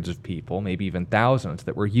hundreds of people, maybe even thousands,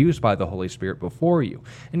 that were used by the Holy Spirit before you.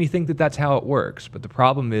 And you think that that's how it works. But the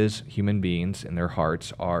problem is human beings in their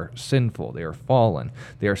hearts are sinful. They are fallen.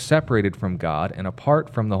 They are separated from God, and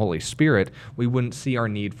apart from the Holy Spirit, we wouldn't see our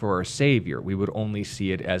need for our Savior. We would only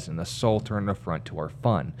see it as an assault or an affront to our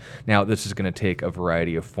fun. Now, this is going to take a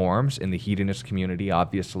variety of forms. In the hedonist community,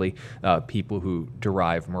 obviously, people who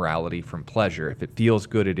derive morality from pleasure. If it feels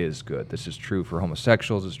good, it is good. This is true for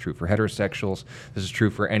homosexuals. This is true for heterosexuals. This is true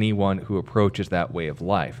for anyone who approaches that way of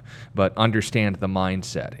life. But understand the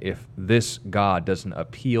mindset. If this God doesn't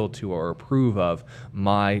appeal to or approve of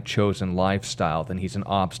my chosen lifestyle, then he's an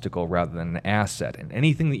obstacle rather than an asset. And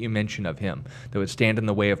anything that you mention of him that would stand in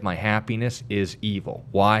the way of my happiness is evil.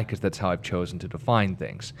 Why? Because that's how I've chosen to define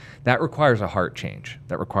things. That requires a heart change.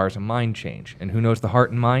 That requires a mind change. And who knows the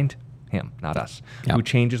heart and mind? Him, not us. Yep. Who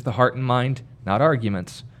changes the heart and mind? Not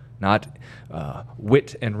arguments, not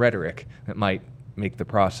wit and rhetoric that might make the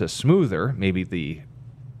process smoother, maybe the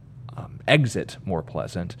exit more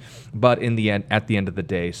pleasant. But in the end, at the end of the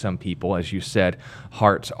day, some people, as you said,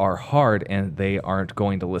 hearts are hard and they aren't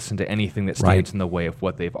going to listen to anything that stands in the way of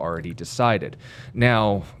what they've already decided.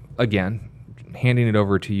 Now, again, handing it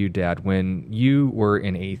over to you, Dad, when you were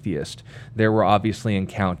an atheist, there were obviously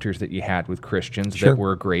encounters that you had with Christians that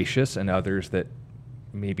were gracious and others that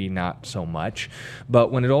maybe not so much.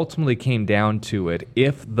 But when it ultimately came down to it,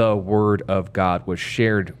 if the Word of God was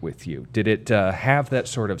shared with you, did it have that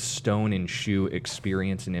sort of stone and shoe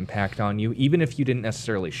experience and impact on you, even if you didn't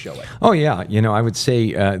necessarily show it? Oh, yeah. I would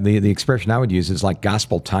say the expression I would use is like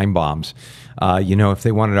gospel time bombs. If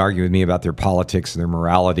they wanted to argue with me about their politics and their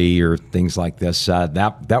morality or things like this,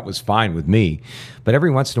 that was fine with me. But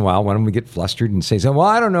every once in a while, one of them would get flustered and say, well,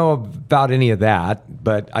 I don't know about any of that,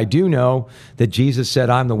 but I do know that Jesus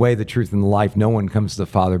said, I'm the way, the truth, and the life. No one comes to the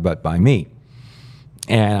Father but by me.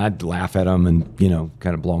 And I'd laugh at them and,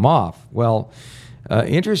 kind of blow them off. Well,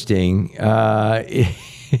 interesting. It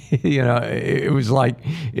was like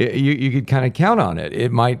you could kind of count on it.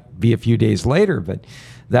 It might be a few days later, but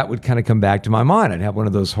that would kind of come back to my mind. I'd have one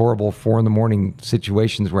of those horrible 4 a.m.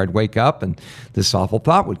 situations where I'd wake up and this awful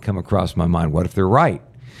thought would come across my mind. What if they're right?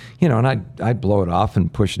 And I'd blow it off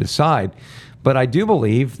and push it aside. But I do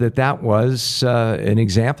believe that was an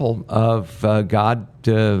example of God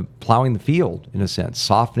plowing the field, in a sense,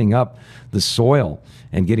 softening up the soil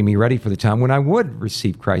and getting me ready for the time when I would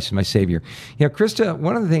receive Christ as my Savior. Krista,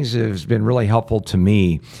 one of the things that has been really helpful to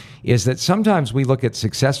me is that sometimes we look at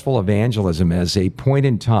successful evangelism as a point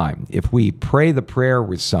in time. If we pray the prayer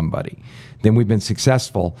with somebody, then we've been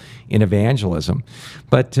successful in evangelism.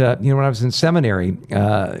 But, when I was in seminary,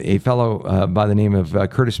 a fellow by the name of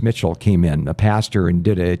Curtis Mitchell came in, a pastor, and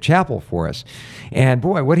did a chapel for us. And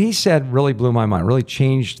boy, what he said really blew my mind, really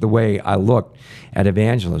changed the way I looked at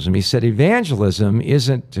evangelism. He said, evangelism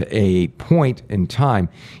isn't a point in time,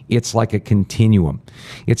 it's like a continuum.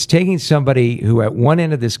 It's taking somebody who at one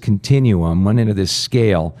end of this continuum, one end of this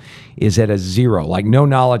scale, is at a 0, like no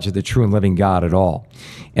knowledge of the true and living God at all,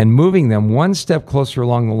 and moving them one step closer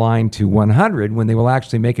along the line to 100 when they will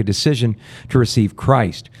actually make a decision to receive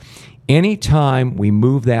Christ. Anytime we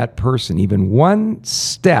move that person even one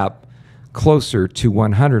step closer to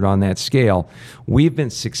 100 on that scale, we've been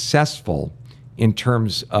successful in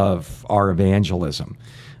terms of our evangelism.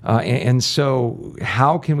 And so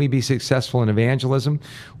how can we be successful in evangelism?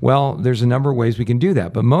 Well, there's a number of ways we can do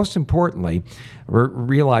that. But most importantly,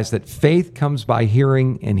 realize that faith comes by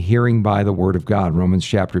hearing, and hearing by the Word of God. Romans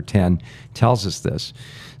chapter 10 tells us this.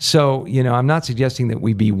 So, I'm not suggesting that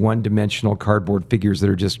we be one-dimensional cardboard figures that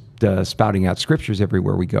are just spouting out scriptures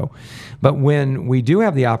everywhere we go. But when we do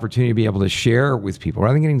have the opportunity to be able to share with people,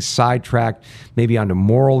 rather than getting sidetracked maybe onto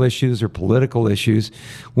moral issues or political issues,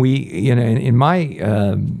 we, in my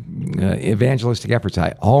evangelistic efforts,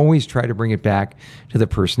 I always try to bring it back to the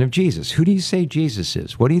person of Jesus. Who do you say Jesus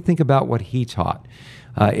is? What do you think about what he taught?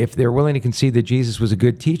 If they're willing to concede that Jesus was a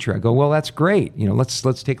good teacher, I go, well, that's great.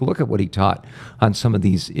 Let's take a look at what he taught on some of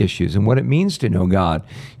these issues and what it means to know God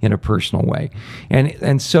in a personal way.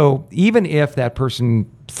 And so even if that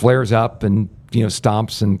person flares up and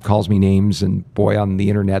stomps and calls me names, and boy, on the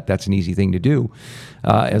internet, that's an easy thing to do,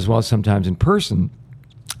 as well as sometimes in person,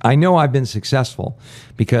 I know I've been successful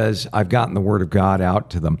because I've gotten the Word of God out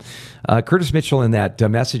to them. Curtis Mitchell, in that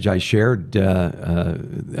message I shared,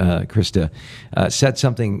 Krista, said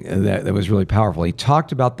something that was really powerful. He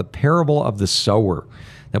talked about the parable of the sower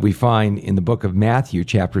that we find in the book of Matthew,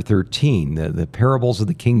 chapter 13, the parables of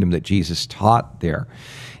the kingdom that Jesus taught there.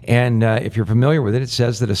 And if you're familiar with it, it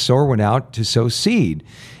says that a sower went out to sow seed,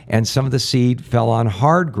 and some of the seed fell on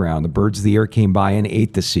hard ground. The birds of the air came by and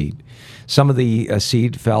ate the seed. Some of the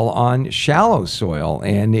seed fell on shallow soil,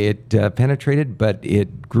 and it penetrated, but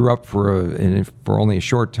it grew up for only a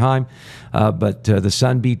short time. But the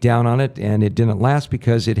sun beat down on it, and it didn't last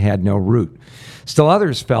because it had no root. Still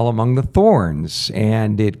others fell among the thorns,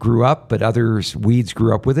 and it grew up, but weeds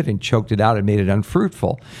grew up with it and choked it out and made it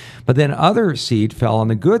unfruitful. But then other seed fell on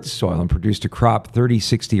the good soil and produced a crop 30,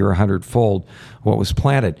 60, or 100-fold what was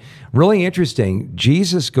planted. Really interesting.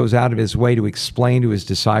 Jesus goes out of his way to explain to his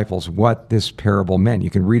disciples what this parable meant. You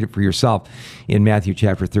can read it for yourself in Matthew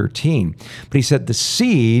chapter 13. But he said the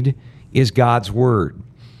seed is God's word.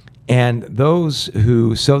 And those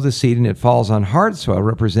who sow the seed and it falls on hard soil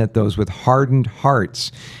represent those with hardened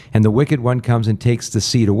hearts. And the wicked one comes and takes the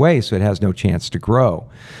seed away, so it has no chance to grow.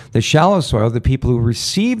 The shallow soil, the people who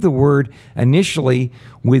receive the word initially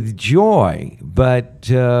with joy, but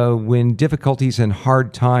when difficulties and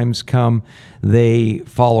hard times come, they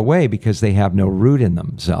fall away because they have no root in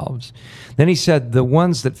themselves. Then he said the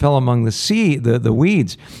ones that fell among the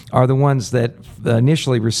weeds are the ones that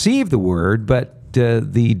initially receive the word, but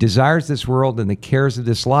the desires of this world and the cares of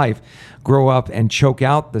this life grow up and choke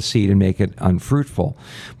out the seed and make it unfruitful.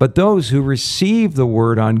 But those who receive the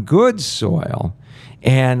word on good soil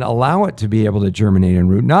and allow it to be able to germinate and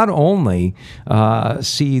root, not only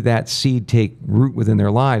see that seed take root within their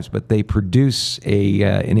lives, but they produce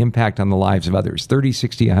an impact on the lives of others, 30,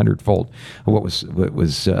 60, 100-fold of what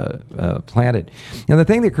was planted. Now, the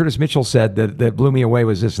thing that Curtis Mitchell said that blew me away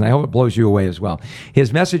was this, and I hope it blows you away as well.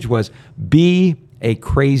 His message was, be a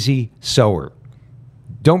crazy sower.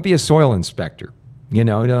 Don't be a soil inspector. I'm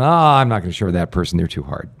not going to show that person, they're too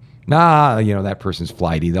hard. That person's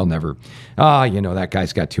flighty. They'll never, that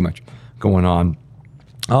guy's got too much going on.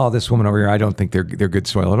 Oh, this woman over here, I don't think they're good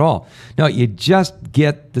soil at all. No, you just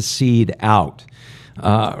get the seed out.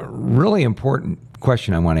 Really important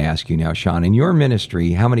question I want to ask you now, Sean. In your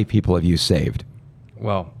ministry, how many people have you saved?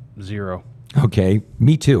 Well, 0. Okay,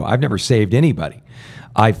 me too. I've never saved anybody.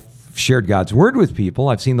 I've shared God's word with people.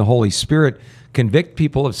 I've seen the Holy Spirit convict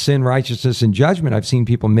people of sin, righteousness, and judgment. I've seen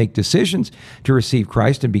people make decisions to receive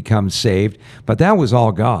Christ and become saved, but that was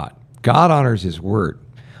all God. God honors his word.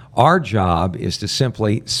 Our job is to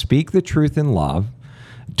simply speak the truth in love.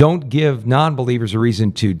 Don't give non-believers a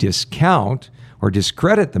reason to discount or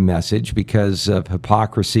discredit the message because of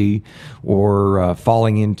hypocrisy or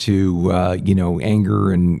falling into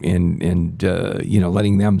anger and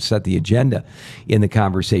letting them set the agenda in the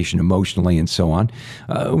conversation emotionally and so on.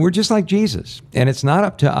 We're just like Jesus, and it's not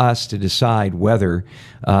up to us to decide whether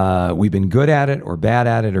we've been good at it or bad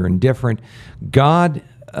at it or indifferent.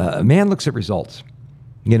 Man looks at results.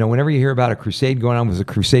 Whenever you hear about a crusade going on, was a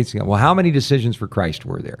crusade, well, how many decisions for Christ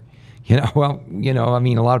were there? A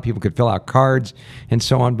lot of people could fill out cards and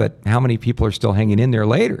so on, but how many people are still hanging in there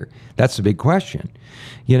later? That's the big question.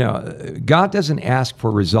 God doesn't ask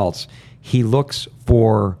for results. He looks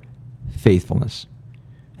for faithfulness.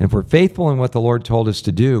 And if we're faithful in what the Lord told us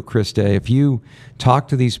to do, Krista, if you talk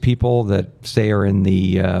to these people that say are in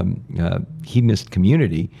the hedonist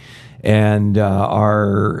community and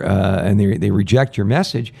they reject your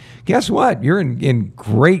message, guess what? You're in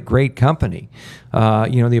great company.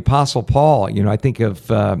 The Apostle Paul. I think of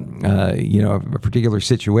a particular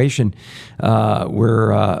situation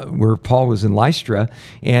where Paul was in Lystra,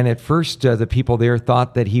 and at first the people there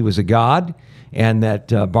thought that he was a god. and that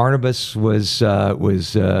Barnabas was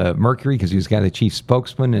Mercury because he was kind of the chief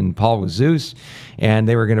spokesman, and Paul was Zeus, and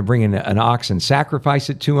they were going to bring in an ox and sacrifice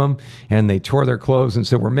it to him, and they tore their clothes and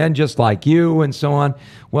said, "We're men just like you," and so on.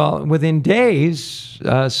 Well, within days,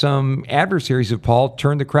 some adversaries of Paul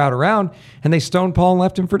turned the crowd around, and they stoned Paul and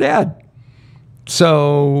left him for dead.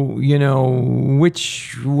 So,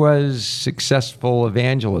 which was successful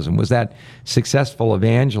evangelism? Was that successful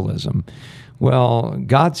evangelism? Well,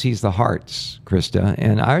 God sees the hearts, Krista,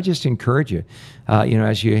 and I would just encourage you,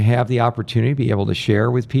 as you have the opportunity to be able to share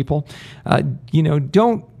with people,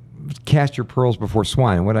 don't cast your pearls before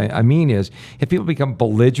swine. And what I mean is, if people become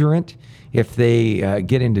belligerent, if they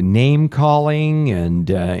get into name calling and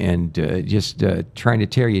just trying to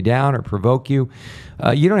tear you down or provoke you,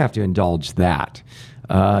 you don't have to indulge that.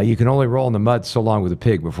 You can only roll in the mud so long with a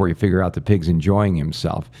pig before you figure out the pig's enjoying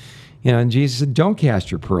himself. And Jesus said, don't cast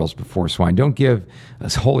your pearls before swine. Don't give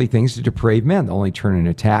holy things to depraved men. They'll only turn and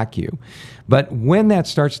attack you. But when that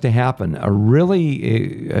starts to happen, a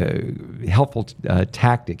really helpful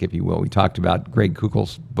tactic, if you will, we talked about Greg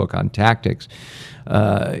Kuchel's book on tactics,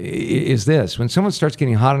 is this. When someone starts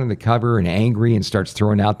getting hot under the cover and angry and starts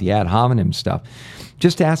throwing out the ad hominem stuff,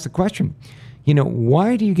 just ask the question,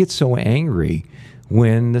 why do you get so angry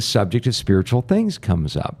when the subject of spiritual things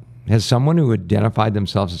comes up? Has someone who identified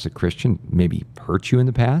themselves as a Christian maybe hurt you in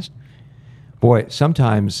the past? Boy,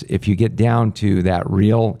 sometimes if you get down to that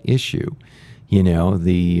real issue,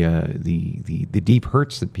 the deep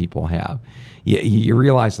hurts that people have, you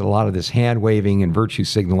realize that a lot of this hand waving and virtue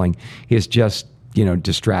signaling is just,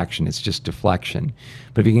 distraction. It's just deflection.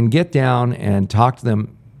 But if you can get down and talk to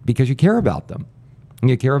them because you care about them, and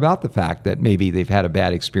you care about the fact that maybe they've had a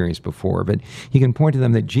bad experience before, but you can point to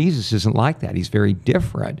them that Jesus isn't like that. He's very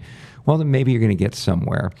different. Well, then maybe you're going to get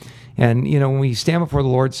somewhere. And, when we stand before the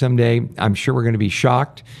Lord someday, I'm sure we're going to be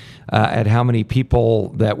shocked at how many people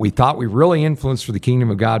that we thought we really influenced for the kingdom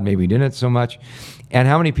of God, maybe didn't so much, and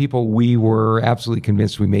how many people we were absolutely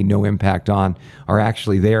convinced we made no impact on are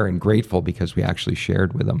actually there and grateful because we actually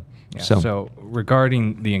shared with them. Yeah, so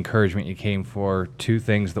regarding the encouragement you came for, two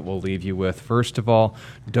things that we'll leave you with. First of all,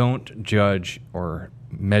 don't judge or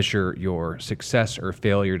measure your success or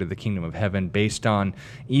failure to the kingdom of heaven based on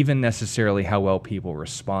even necessarily how well people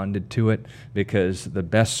responded to it, because the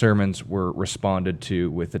best sermons were responded to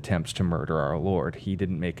with attempts to murder our Lord. He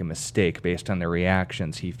didn't make a mistake based on their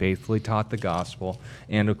reactions. He faithfully taught the gospel,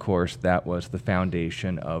 and of course that was the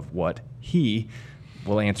foundation of what he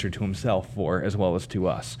will answer to himself for as well as to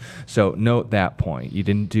us. So note that point. You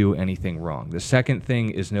didn't do anything wrong. The second thing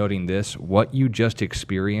is noting this: what you just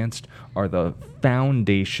experienced are the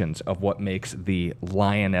foundations of what makes the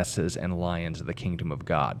lionesses and lions of the kingdom of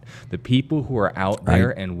God. The people who are out there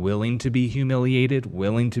and willing to be humiliated,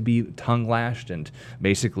 willing to be tongue-lashed, and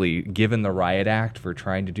basically given the riot act for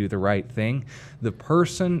trying to do the right thing. The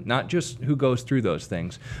person, not just who goes through those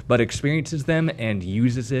things, but experiences them and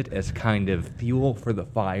uses it as kind of fuel for the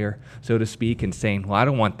fire, so to speak, and saying, well, I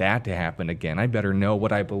don't want that to happen again. I better know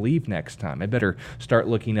what I believe next time. I better start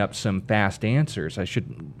looking up some fast answers. I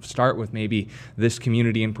should start with maybe this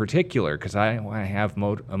community in particular because I have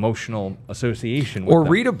emotional association with them. Or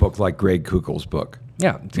read a book like Greg Kuchel's book.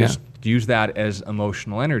 Yeah, just use that as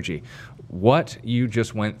emotional energy. What you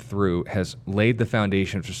just went through has laid the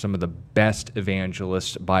foundation for some of the best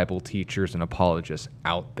evangelists, Bible teachers, and apologists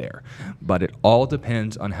out there. But it all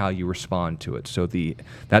depends on how you respond to it. So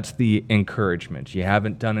that's the encouragement. You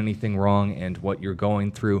haven't done anything wrong, and what you're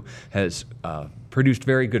going through has produced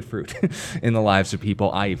very good fruit in the lives of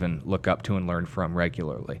people I even look up to and learn from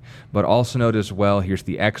regularly. But also note as well, here's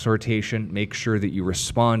the exhortation: make sure that you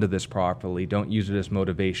respond to this properly. Don't use it as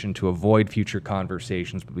motivation to avoid future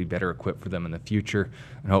conversations, but be better equipped for them in the future.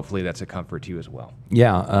 And hopefully that's a comfort to you as well.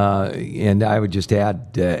 Yeah, and I would just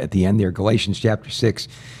add at the end there, Galatians chapter 6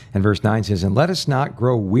 and verse 9 says, "And let us not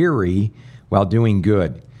grow weary while doing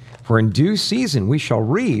good, for in due season we shall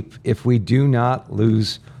reap if we do not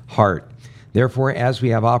lose heart. Therefore, as we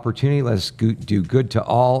have opportunity, let us do good to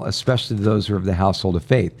all, especially to those who are of the household of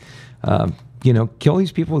faith." Kill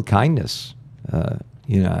these people with kindness.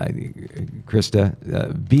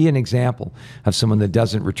 Krista, be an example of someone that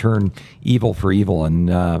doesn't return evil for evil. And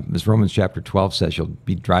as Romans chapter 12 says, you'll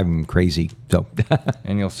be driving them crazy. So,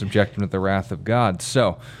 and you'll subject them to the wrath of God.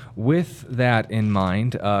 So with that in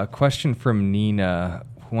mind, a question from Nina,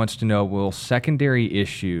 who wants to know, will secondary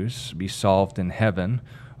issues be solved in heaven?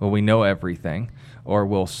 Will we know everything? Or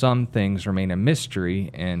will some things remain a mystery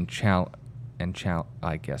and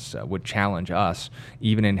would challenge us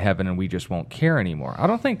even in heaven, and we just won't care anymore? I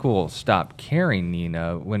don't think we'll stop caring,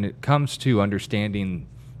 Nina, when it comes to understanding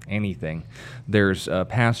anything. There's a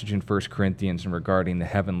passage in 1 Corinthians regarding the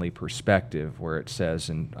heavenly perspective where it says,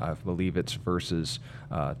 and I believe it's verses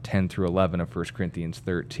 10 through 11 of 1 Corinthians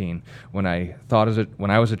 13, when I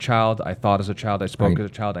was a child, I thought as a child, I spoke as a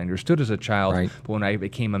child, I understood as a child, but when I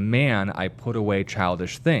became a man, I put away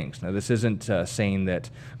childish things. Now, this isn't saying that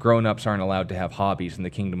grown-ups aren't allowed to have hobbies in the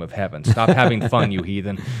kingdom of heaven. Stop having fun, you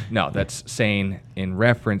heathen. No, that's saying in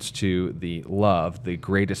reference to the love, the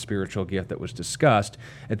greatest spiritual gift that was discussed.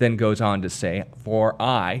 It then goes on to say, for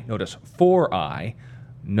I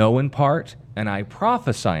know in part, and I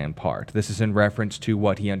prophesy in part. This is in reference to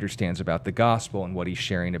what he understands about the gospel and what he's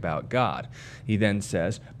sharing about God. He then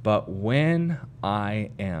says, but when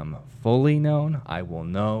I am fully known, I will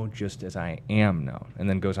know just as I am known. And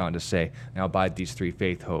then goes on to say, now abide these three: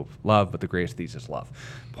 faith, hope, love, but the greatest of these is love.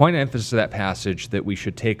 Point of emphasis of that passage that we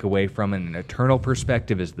should take away from an eternal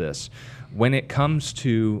perspective is this: when it comes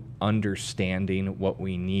to understanding what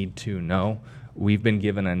we need to know, we've been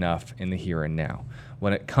given enough in the here and now.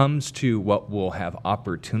 When it comes to what we'll have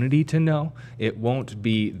opportunity to know, it won't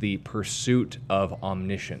be the pursuit of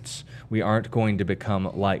omniscience. We aren't going to become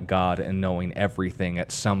like God and knowing everything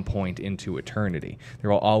at some point into eternity. There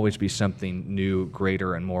will always be something new,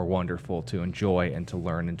 greater, and more wonderful to enjoy and to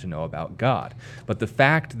learn and to know about God. But the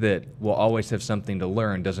fact that we'll always have something to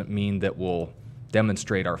learn doesn't mean that we'll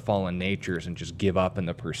demonstrate our fallen natures and just give up in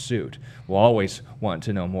the pursuit. We'll always want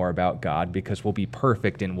to know more about God because we'll be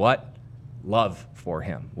perfect in what? Love for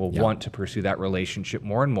him. We'll want to pursue that relationship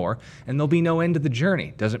more and more, and there'll be no end to the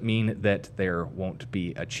journey. Doesn't mean that there won't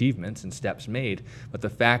be achievements and steps made, but the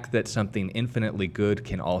fact that something infinitely good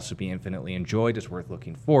can also be infinitely enjoyed is worth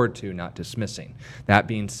looking forward to, not dismissing. That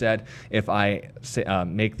being said, if I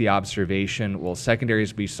make the observation, will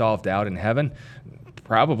secondaries be solved out in heaven?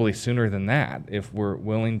 Probably sooner than that, if we're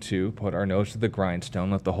willing to put our nose to the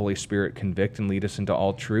grindstone, let the Holy Spirit convict and lead us into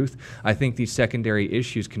all truth. I think these secondary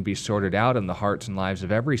issues can be sorted out in the hearts and lives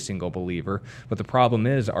of every single believer, but the problem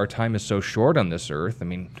is our time is so short on this earth. I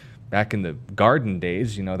mean, back in the garden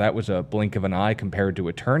days, that was a blink of an eye compared to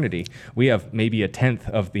eternity. We have maybe a tenth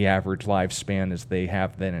of the average lifespan as they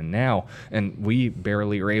have then and now, and we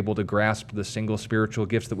barely are able to grasp the single spiritual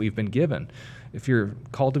gifts that we've been given. If you're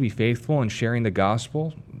called to be faithful in sharing the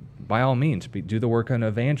gospel, by all means, do the work of an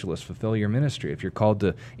evangelist, fulfill your ministry. If you're called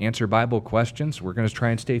to answer Bible questions, we're going to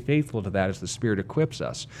try and stay faithful to that as the Spirit equips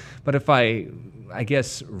us. But if I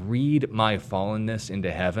guess, read my fallenness into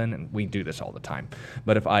heaven, and we do this all the time,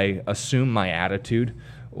 but if I assume my attitude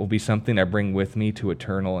will be something I bring with me to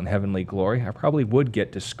eternal and heavenly glory, I probably would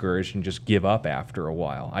get discouraged and just give up after a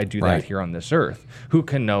while. I do that here on this earth. Who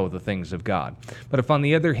can know the things of God? But if on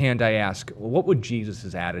the other hand I ask, well, what would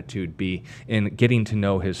Jesus' attitude be in getting to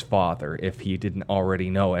know his Father if he didn't already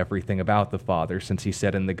know everything about the Father, since he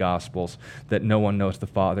said in the Gospels that no one knows the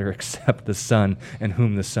Father except the Son and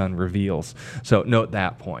whom the Son reveals. So note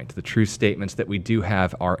that point. The true statements that we do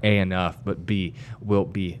have are A, enough, but B, will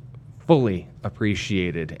be fully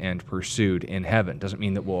appreciated and pursued in heaven. Doesn't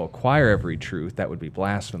mean that we'll acquire every truth. That would be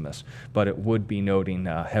blasphemous. But it would be noting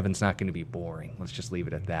heaven's not going to be boring. Let's just leave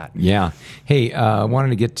it at that. Yeah. Hey, I wanted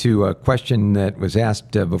to get to a question that was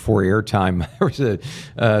asked before airtime. There was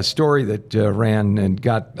a story that ran and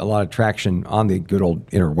got a lot of traction on the good old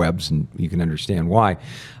interwebs, and you can understand why.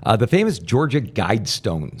 The famous Georgia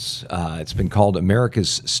Guidestones. It's been called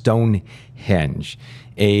America's Stonehenge.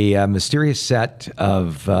 A mysterious set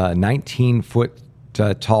of 19-foot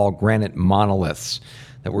tall granite monoliths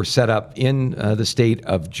that were set up in the state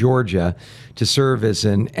of Georgia to serve as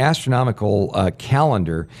an astronomical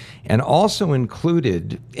calendar, and also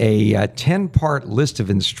included a 10-part list of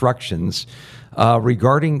instructions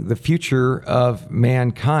regarding the future of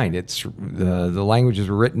mankind. It's the languages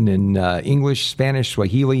were written in English, Spanish,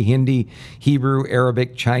 Swahili, Hindi, Hebrew,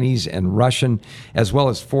 Arabic, Chinese, and Russian, as well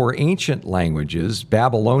as 4 ancient languages: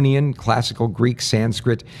 Babylonian, Classical Greek,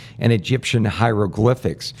 Sanskrit, and Egyptian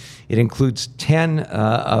hieroglyphics. It includes 10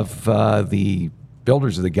 of the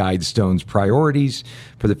builders of the Guidestones' priorities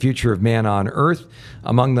for the future of man on Earth,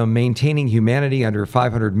 among them maintaining humanity under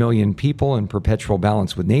 500 million people in perpetual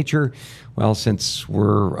balance with nature. Well, since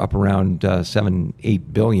we're up around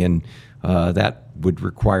 7-8 billion, that would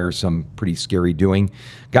require some pretty scary doing.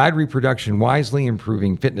 Guide reproduction wisely,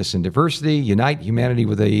 improving fitness and diversity, unite humanity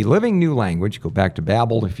with a living new language, go back to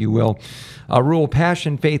Babel, if you will, rule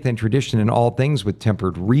passion, faith, and tradition in all things with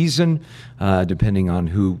tempered reason, depending on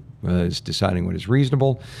who is deciding what is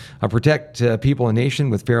reasonable. Protect people and nation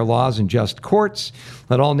with fair laws and just courts.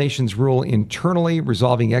 Let all nations rule internally,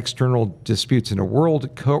 resolving external disputes in a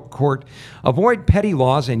world court. Avoid petty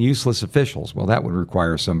laws and useless officials. Well, that would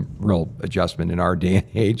require some real adjustment in our day and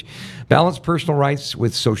age. Balance personal rights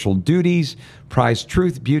with social duties. Prize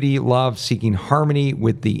truth, beauty, love, seeking harmony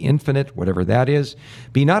with the infinite, whatever that is.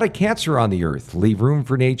 Be not a cancer on the earth. Leave room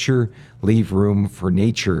for nature. Leave room for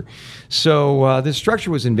nature. So this structure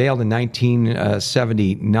was unveiled in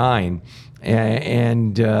 1979,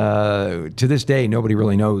 and to this day, nobody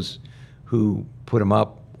really knows who put them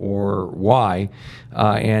up or why.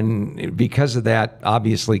 And because of that,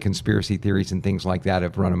 obviously, conspiracy theories and things like that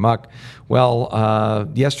have run amok. Well,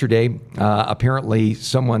 yesterday, apparently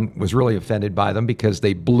someone was really offended by them because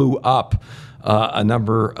they blew up a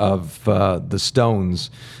number of the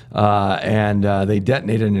stones, and they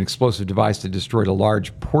detonated an explosive device that destroyed a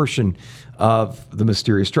large portion of the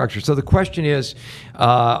mysterious structure. So the question is,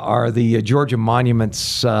 are the Georgia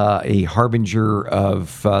monuments a harbinger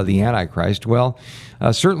of the Antichrist? Well,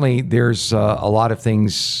 certainly there's a lot of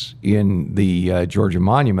things in the Georgia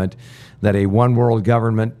monument that a one-world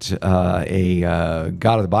government, a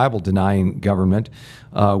God of the Bible denying government,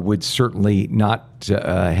 would certainly not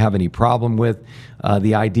have any problem with.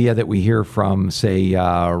 The idea that we hear from, say,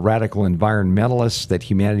 radical environmentalists that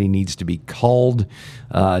humanity needs to be culled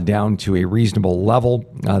down to a reasonable level,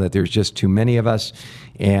 that there's just too many of us,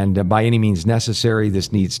 and by any means necessary,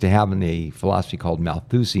 this needs to happen, a philosophy called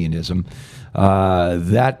Malthusianism.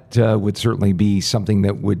 That would certainly be something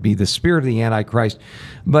that would be the spirit of the Antichrist.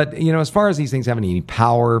 But, as far as these things having any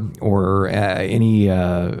power or any,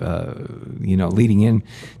 leading in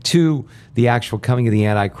to the actual coming of the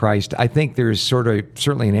Antichrist, I think there's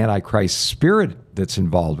certainly an Antichrist spirit that's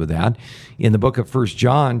involved with that. In the book of 1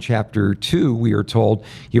 John, chapter 2, we are told,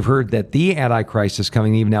 you've heard that the Antichrist is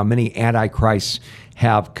coming. Even now, many Antichrists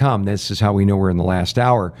have come. This is how we know we're in the last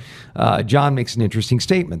hour. John makes an interesting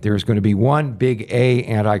statement. There's going to be one big A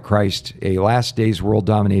Antichrist, a last days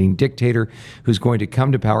world-dominating dictator who's going to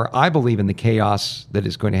come to power. I believe in the chaos that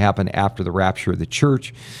is going to happen after the rapture of the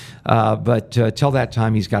church. But till that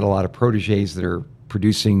time, he's got a lot of protégés that are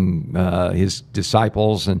producing his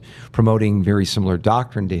disciples and promoting very similar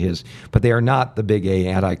doctrine to his, but they are not the big A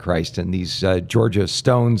Antichrist. And these Georgia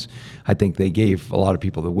stones, I think they gave a lot of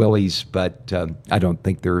people the willies, but I don't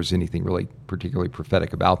think there's anything really particularly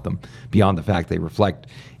prophetic about them beyond the fact they reflect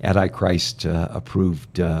Antichrist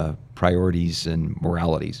approved priorities and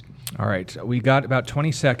moralities. All right, we got about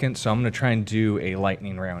 20 seconds, so I'm going to try and do a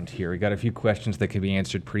lightning round here. We got a few questions that can be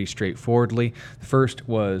answered pretty straightforwardly. The first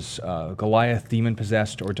was Goliath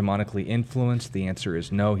demon-possessed or demonically influenced? The answer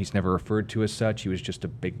is no. He's never referred to as such. He was just a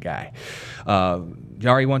big guy.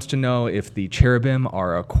 Yari wants to know if the cherubim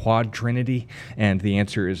are a quadrinity, and the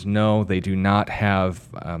answer is no. They do not have,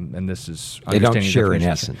 and this is they don't share in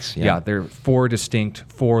essence. Yeah, they're four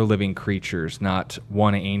living creatures, not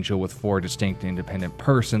one angel with four distinct independent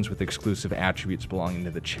persons with exclusive attributes belonging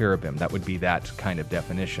to the cherubim. That would be that kind of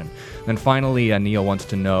definition. Then finally, Neil wants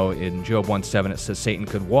to know, in Job 1:7, it says Satan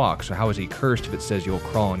could walk. So how is he cursed if it says you'll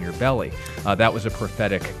crawl on your belly? That was a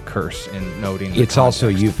prophetic curse in noting it's also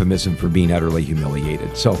a euphemism for being utterly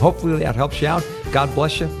humiliated. So hopefully that helps you out. God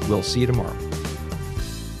bless you. We'll see you tomorrow.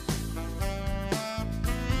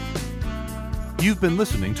 You've been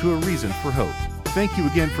listening to A Reason for Hope. Thank you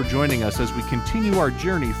again for joining us as we continue our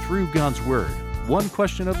journey through God's Word, one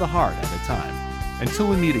question of the heart at a time. Until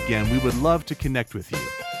we meet again, we would love to connect with you.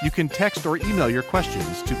 You can text or email your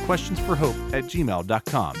questions to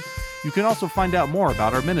questionsforhope@gmail.com. You can also find out more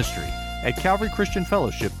about our ministry at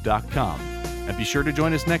calvarychristianfellowship.com. And be sure to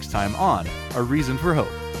join us next time on A Reason for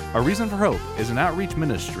Hope. A Reason for Hope is an outreach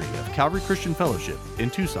ministry of Calvary Christian Fellowship in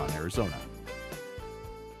Tucson, Arizona.